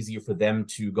lot easier for them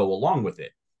to go along with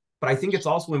it. But I think it's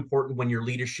also important when your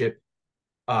leadership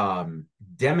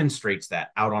demonstrates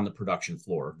that out on the production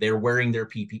floor. They're wearing their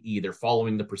PPE, they're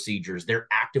following the procedures, they're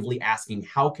actively asking,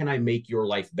 how can I make your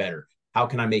life better? How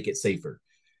can I make it safer?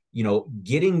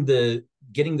 Getting the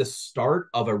start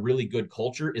of a really good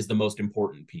culture is the most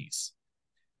important piece.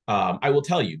 I will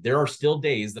tell you, there are still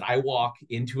days that I walk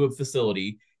into a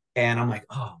facility and I'm like,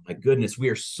 oh my goodness, we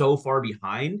are so far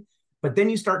behind. But then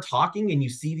you start talking and you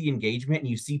see the engagement and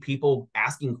you see people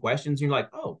asking questions. And you're like,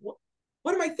 oh,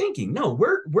 what am I thinking? No,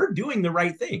 we're doing the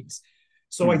right things.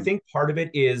 So I think part of it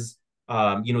is,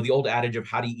 the old adage of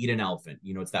how do you eat an elephant?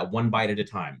 It's that one bite at a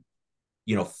time.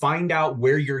 Find out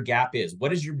where your gap is.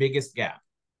 What is your biggest gap?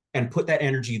 And put that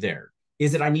energy there.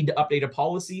 Is it I need to update a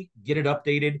policy? Get it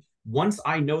updated. Once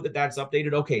I know that that's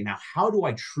updated, okay, now how do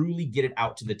I truly get it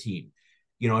out to the team?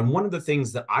 And one of the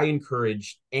things that I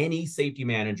encourage any safety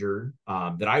manager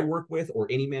that I work with, or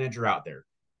any manager out there,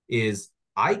 is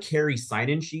I carry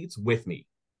sign-in sheets with me.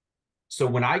 So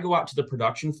when I go out to the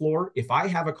production floor, if I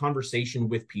have a conversation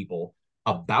with people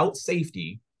about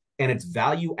safety and it's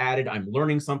value added, I'm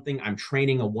learning something, I'm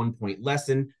training a 1-point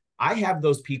lesson, I have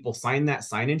those people sign that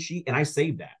sign-in sheet and I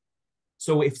save that.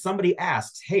 So if somebody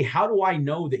asks, hey, how do I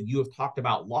know that you have talked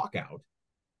about lockout?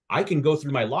 I can go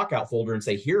through my lockout folder and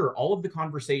say, here are all of the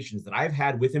conversations that I've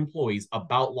had with employees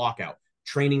about lockout,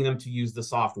 training them to use the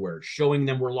software, showing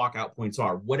them where lockout points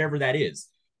are, whatever that is.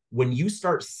 When you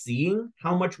start seeing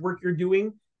how much work you're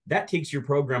doing, that takes your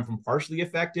program from partially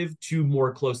effective to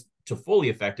more close to fully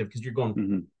effective, because you're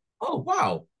going, oh,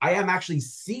 wow, I am actually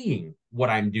seeing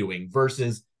what I'm doing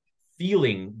versus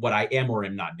feeling what I am or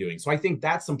am not doing. So I think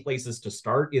that's some places to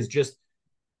start, is just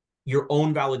your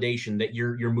own validation that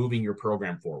you're moving your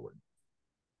program forward.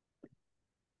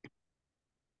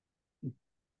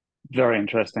 Very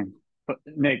interesting. But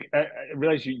Nick, I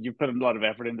realize you put a lot of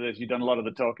effort into this. You've done a lot of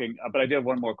the talking, but I do have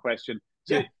one more question.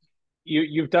 So yeah.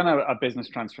 you've done a business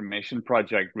transformation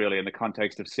project really in the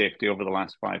context of safety over the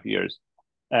last 5 years.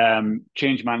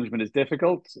 Change management is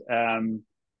difficult.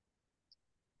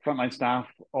 Frontline staff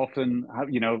often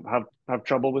have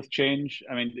trouble with change.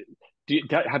 I mean,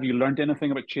 have you learned anything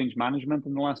about change management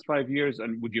in the last 5 years?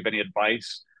 And would you have any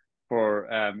advice for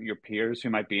your peers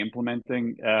who might be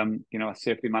implementing, a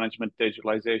safety management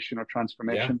digitalization or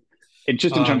transformation? Yeah.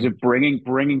 Just in terms of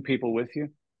bringing people with you?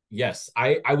 Yes,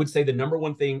 I would say the number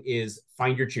one thing is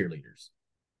find your cheerleaders.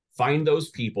 Find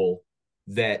those people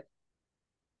that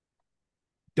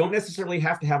don't necessarily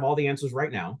have to have all the answers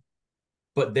right now,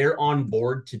 but they're on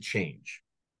board to change.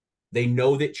 They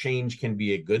know that change can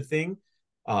be a good thing.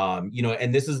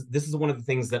 And this is one of the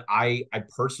things that I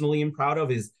personally am proud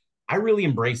of, is I really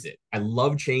embrace it. I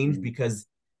love change because,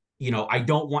 I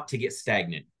don't want to get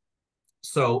stagnant.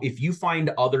 So if you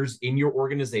find others in your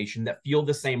organization that feel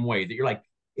the same way, that you're like,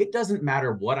 it doesn't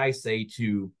matter what I say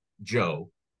to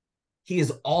Joe, he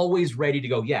is always ready to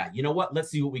go, yeah, you know what? Let's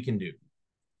see what we can do.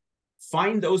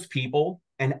 Find those people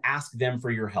and ask them for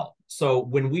your help. So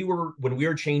when we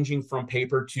were changing from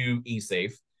paper to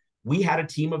eSafe, we had a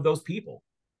team of those people,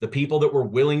 the people that were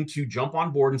willing to jump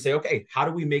on board and say, okay, how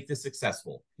do we make this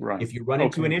successful? Right. If you run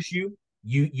into an issue,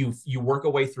 you work a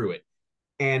way through it.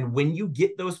 And when you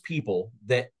get those people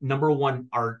that, number one,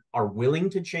 are willing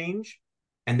to change,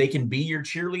 and they can be your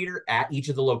cheerleader at each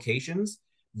of the locations,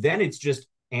 then it's just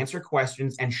answer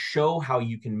questions and show how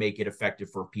you can make it effective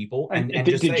for people. And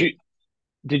just say,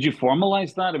 did you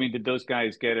formalize that? I mean, did those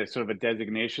guys get a sort of a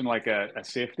designation like a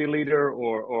safety leader,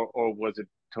 or was it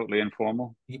totally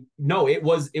informal? No, it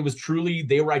was truly,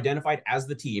 they were identified as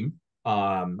the team.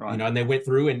 Right. And they went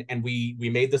through and we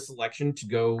made the selection to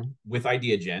go with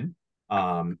IdeaGen.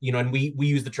 And we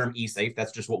use the term eSafe.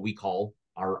 That's just what we call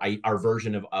our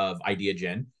version of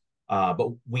IdeaGen. But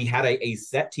we had a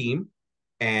set team,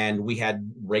 and we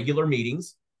had regular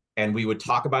meetings, and we would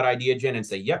talk about IdeaGen and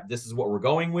say, yep, this is what we're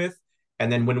going with.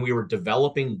 And then when we were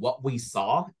developing what we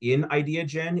saw in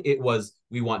IdeaGen, it was,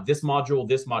 we want this module,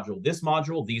 this module, this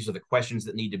module. These are the questions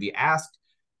that need to be asked.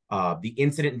 The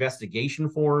incident investigation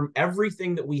form,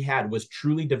 everything that we had was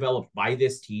truly developed by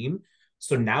this team.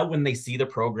 So now when they see the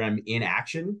program in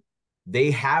action,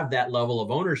 they have that level of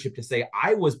ownership to say,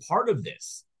 I was part of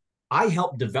this. I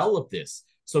helped develop this.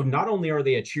 So not only are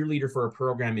they a cheerleader for a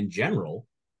program in general,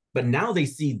 but now they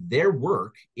see their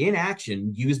work in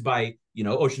action used by,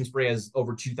 Ocean Spray has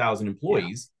over 2,000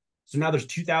 employees. Yeah. So now there's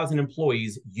 2,000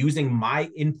 employees using my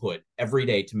input every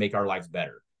day to make our lives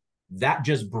better. That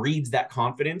just breeds that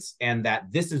confidence, and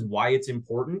that this is why it's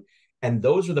important. And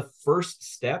those are the first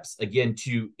steps, again,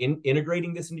 to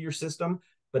integrating this into your system.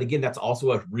 But again, that's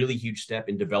also a really huge step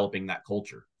in developing that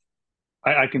culture.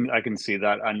 I can see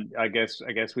that. And I guess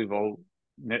we've all,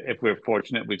 if we're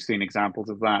fortunate, we've seen examples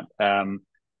of that.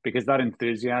 Because that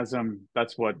enthusiasm,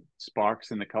 that's what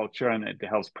sparks in the culture, and it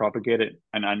helps propagate it.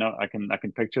 And I know I can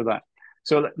picture that.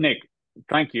 So Nick,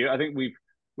 thank you. I think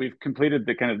we've completed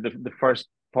the kind of the first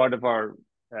part of our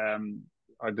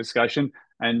discussion,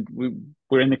 and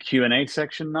we're in the Q&A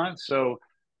section now. So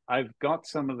I've got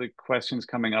some of the questions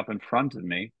coming up in front of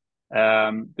me.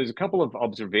 There's a couple of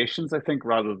observations, I think,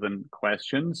 rather than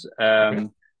questions.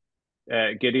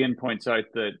 Gideon points out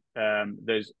that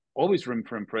there's always room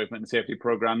for improvement in safety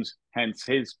programs, hence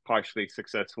his partially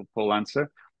successful poll answer.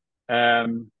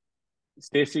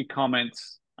 Stacey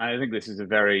comments, I think this is a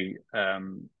very, I've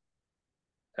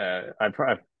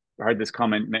heard this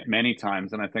comment many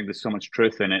times, and I think there's so much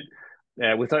truth in it.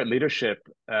 Without leadership,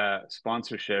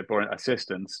 sponsorship, or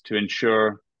assistance to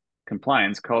ensure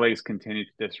compliance, colleagues continue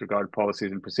to disregard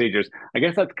policies and procedures. I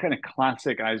guess that's kind of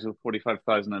classic ISO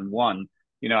 45001.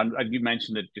 You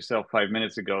mentioned it yourself 5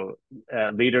 minutes ago.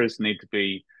 Leaders need to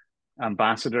be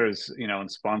ambassadors,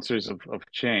 and sponsors of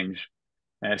change.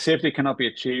 Safety cannot be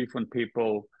achieved when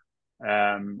people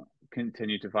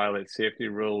continue to violate safety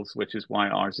rules, which is why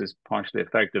ours is partially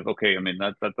effective. Okay, I mean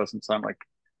that doesn't sound like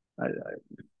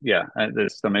yeah,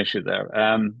 there's some issue there.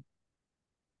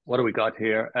 What do we got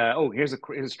here? Here's a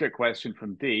straight question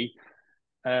from D.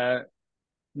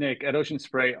 Nick, at Ocean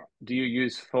Spray, do you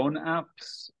use phone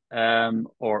apps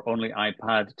or only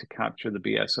iPad to capture the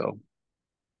BSO?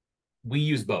 We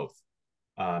use both.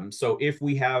 So if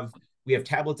we have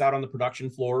tablets out on the production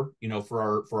floor,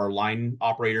 for our line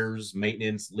operators,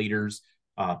 maintenance leaders,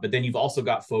 but then you've also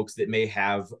got folks that may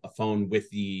have a phone with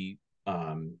the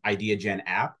IdeaGen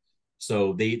app.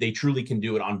 So they truly can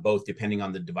do it on both, depending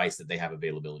on the device that they have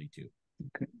availability to.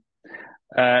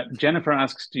 Okay. Jennifer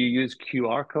asks, do you use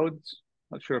QR codes?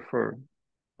 Not sure for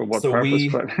what so purpose,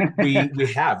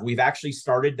 but we've actually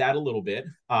started that a little bit.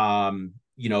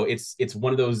 It's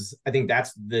one of those, I think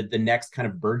that's the next kind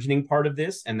of burgeoning part of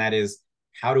this, and that is,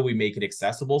 how do we make it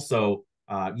accessible? So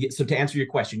to answer your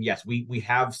question, yes, we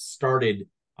have started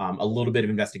a little bit of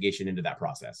investigation into that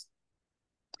process.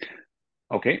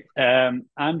 Okay.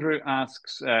 Andrew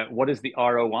asks, what is the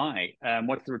ROI?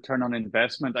 What's the return on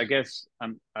investment? I guess I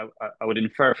would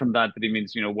infer from that he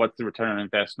means, what's the return on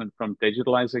investment from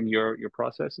digitalizing your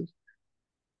processes?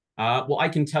 Well, I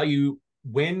can tell you,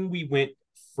 when we went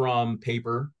from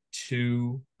paper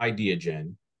to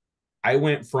IdeaGen, I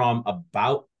went from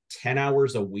about 10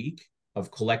 hours a week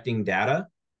of collecting data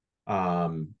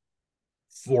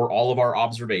for all of our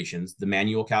observations, the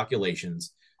manual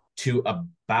calculations, to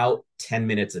about 10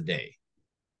 minutes a day.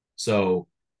 So,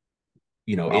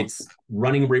 it's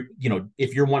running,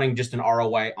 if you're wanting just an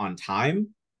ROI on time,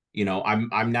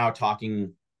 I'm now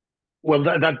talking. Well,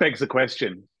 that begs the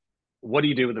question, what do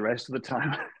you do with the rest of the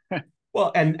time?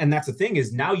 Well, and that's the thing,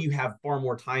 is now you have far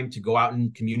more time to go out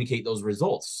and communicate those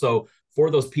results. So for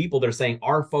those people that are saying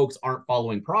our folks aren't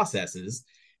following processes,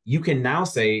 you can now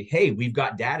say, hey, we've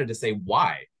got data to say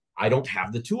why. I don't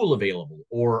have the tool available,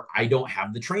 or I don't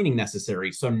have the training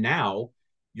necessary. So now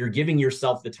you're giving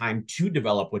yourself the time to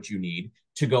develop what you need,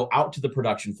 to go out to the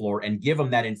production floor and give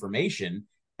them that information.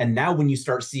 And now when you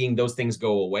start seeing those things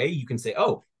go away, you can say,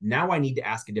 oh, now I need to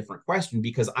ask a different question,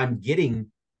 because I'm getting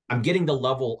the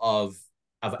level of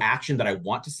action that I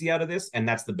want to see out of this, and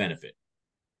that's the benefit.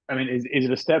 I mean, is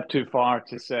it a step too far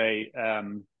to say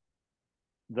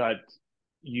that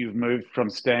you've moved from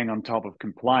staying on top of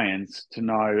compliance to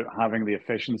now having the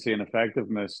efficiency and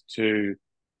effectiveness to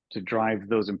drive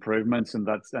those improvements,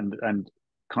 and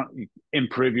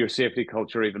improve your safety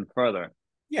culture even further?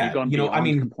 Yeah, You've gone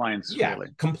beyond compliance. Yeah, really.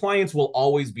 Compliance will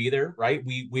always be there, right?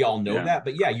 We all know that,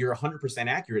 but yeah, you're 100%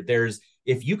 accurate.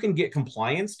 If you can get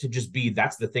compliance to just be,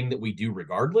 that's the thing that we do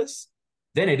regardless,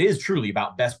 then it is truly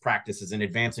about best practices and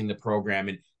advancing the program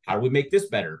and how do we make this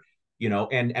better.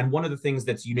 And one of the things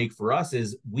that's unique for us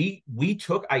is we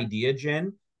took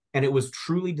IdeaGen, and it was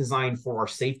truly designed for our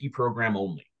safety program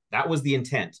only. That was the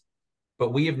intent.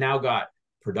 But we have now got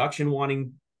production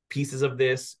wanting pieces of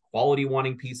this, quality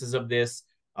wanting pieces of this.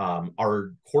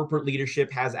 Our corporate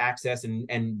leadership has access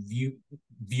and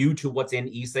view to what's in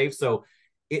eSafe. So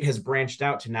it has branched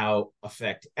out to now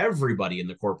affect everybody in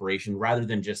the corporation, rather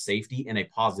than just safety, in a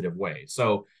positive way.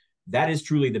 So that is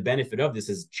truly the benefit of this,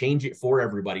 is change it for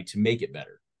everybody to make it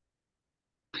better.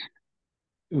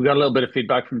 We got a little bit of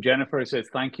feedback from Jennifer. It says,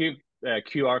 thank you.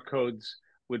 QR codes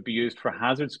would be used for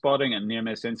hazard spotting and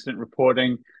near-miss incident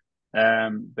reporting.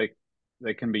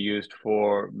 They can be used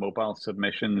for mobile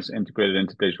submissions integrated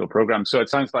into digital programs. So it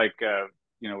sounds like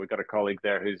we've got a colleague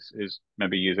there who's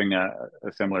maybe using a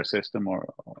similar system or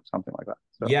something like that.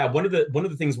 So. Yeah, one of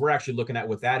the things we're actually looking at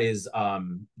with that is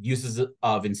uses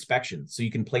of inspection. So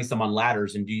you can place them on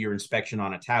ladders and do your inspection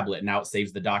on a tablet, and now it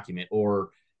saves the document, or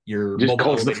your just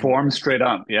calls the form straight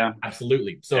up. Yeah,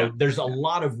 absolutely. So there's a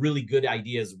lot of really good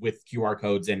ideas with QR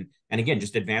codes, and again,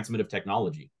 just advancement of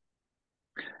technology.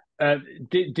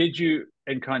 Did you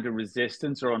encounter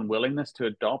resistance or unwillingness to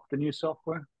adopt the new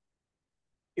software?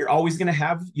 You're always going to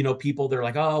have, people that are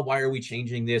like, oh, why are we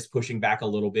changing this, pushing back a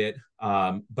little bit.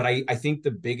 But I think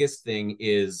the biggest thing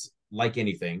is, like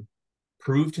anything,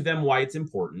 prove to them why it's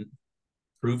important,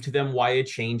 prove to them why a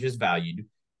change is valued,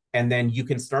 and then you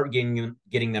can start getting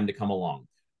them to come along.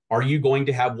 Are you going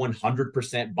to have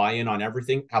 100% buy-in on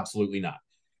everything? Absolutely not.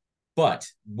 But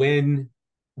when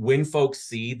folks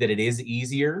see that it is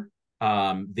easier,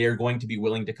 they're going to be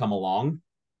willing to come along.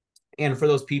 And for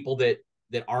those people that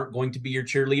aren't going to be your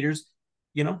cheerleaders,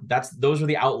 those are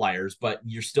the outliers, but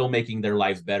you're still making their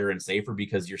lives better and safer,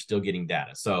 because you're still getting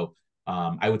data. So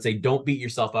I would say, don't beat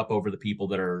yourself up over the people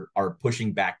that are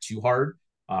pushing back too hard.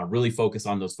 Really focus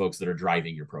on those folks that are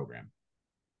driving your program.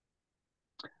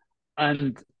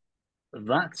 And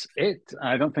that's it.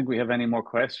 I don't think we have any more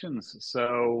questions.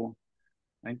 So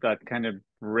I think that kind of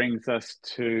brings us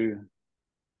to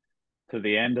to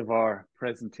the end of our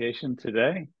presentation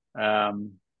today.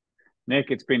 Nick,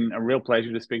 it's been a real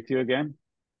pleasure to speak to you again.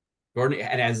 Gordon,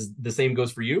 and as the same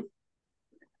goes for you.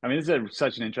 I mean, this is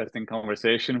such an interesting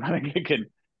conversation. I think it can,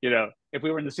 if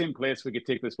we were in the same place, we could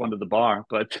take this one to the bar.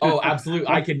 But oh, absolutely,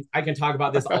 I can talk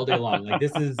about this all day long. Like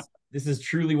this is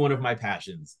truly one of my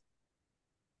passions.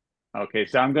 Okay,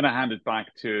 so I'm going to hand it back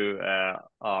to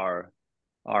our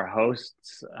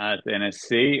hosts at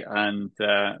NSC, and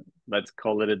let's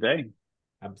call it a day.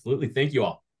 Absolutely, thank you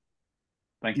all.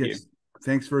 Thank you.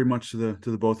 Thanks very much to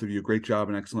the both of you. Great job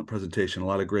and excellent presentation. A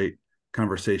lot of great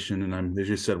conversation, and as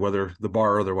you said, whether the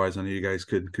bar or otherwise, I know you guys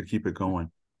could keep it going.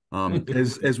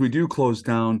 As we do close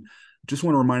down, just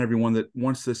want to remind everyone that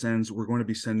once this ends, we're going to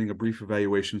be sending a brief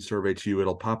evaluation survey to you.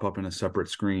 It'll pop up in a separate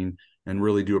screen, and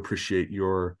really do appreciate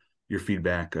your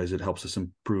feedback as it helps us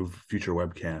improve future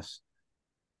webcasts.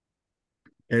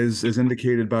 As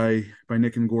indicated by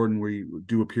Nick and Gordon, we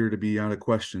do appear to be out of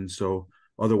questions, so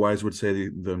otherwise would say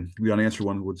the unanswered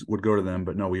one would go to them.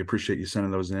 But no, we appreciate you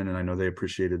sending those in, and I know they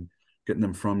appreciated getting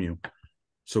them from you.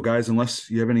 So guys, unless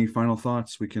you have any final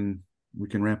thoughts, we can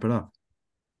wrap it up.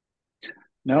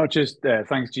 No, just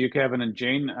thanks to you, Kevin and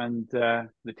Jane, and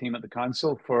the team at the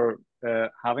council for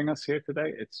having us here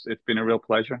today. It's been a real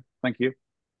pleasure. Thank you.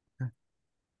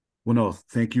 Well, no,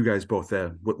 thank you guys both.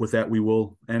 With that, we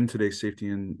will end today's Safety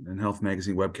and Health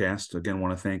Magazine webcast. Again,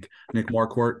 want to thank Nick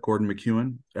Marquardt, Gordon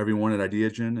McEwen, everyone at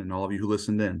Ideagen, and all of you who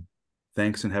listened in.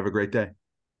 Thanks, and have a great day.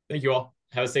 Thank you all.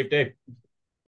 Have a safe day.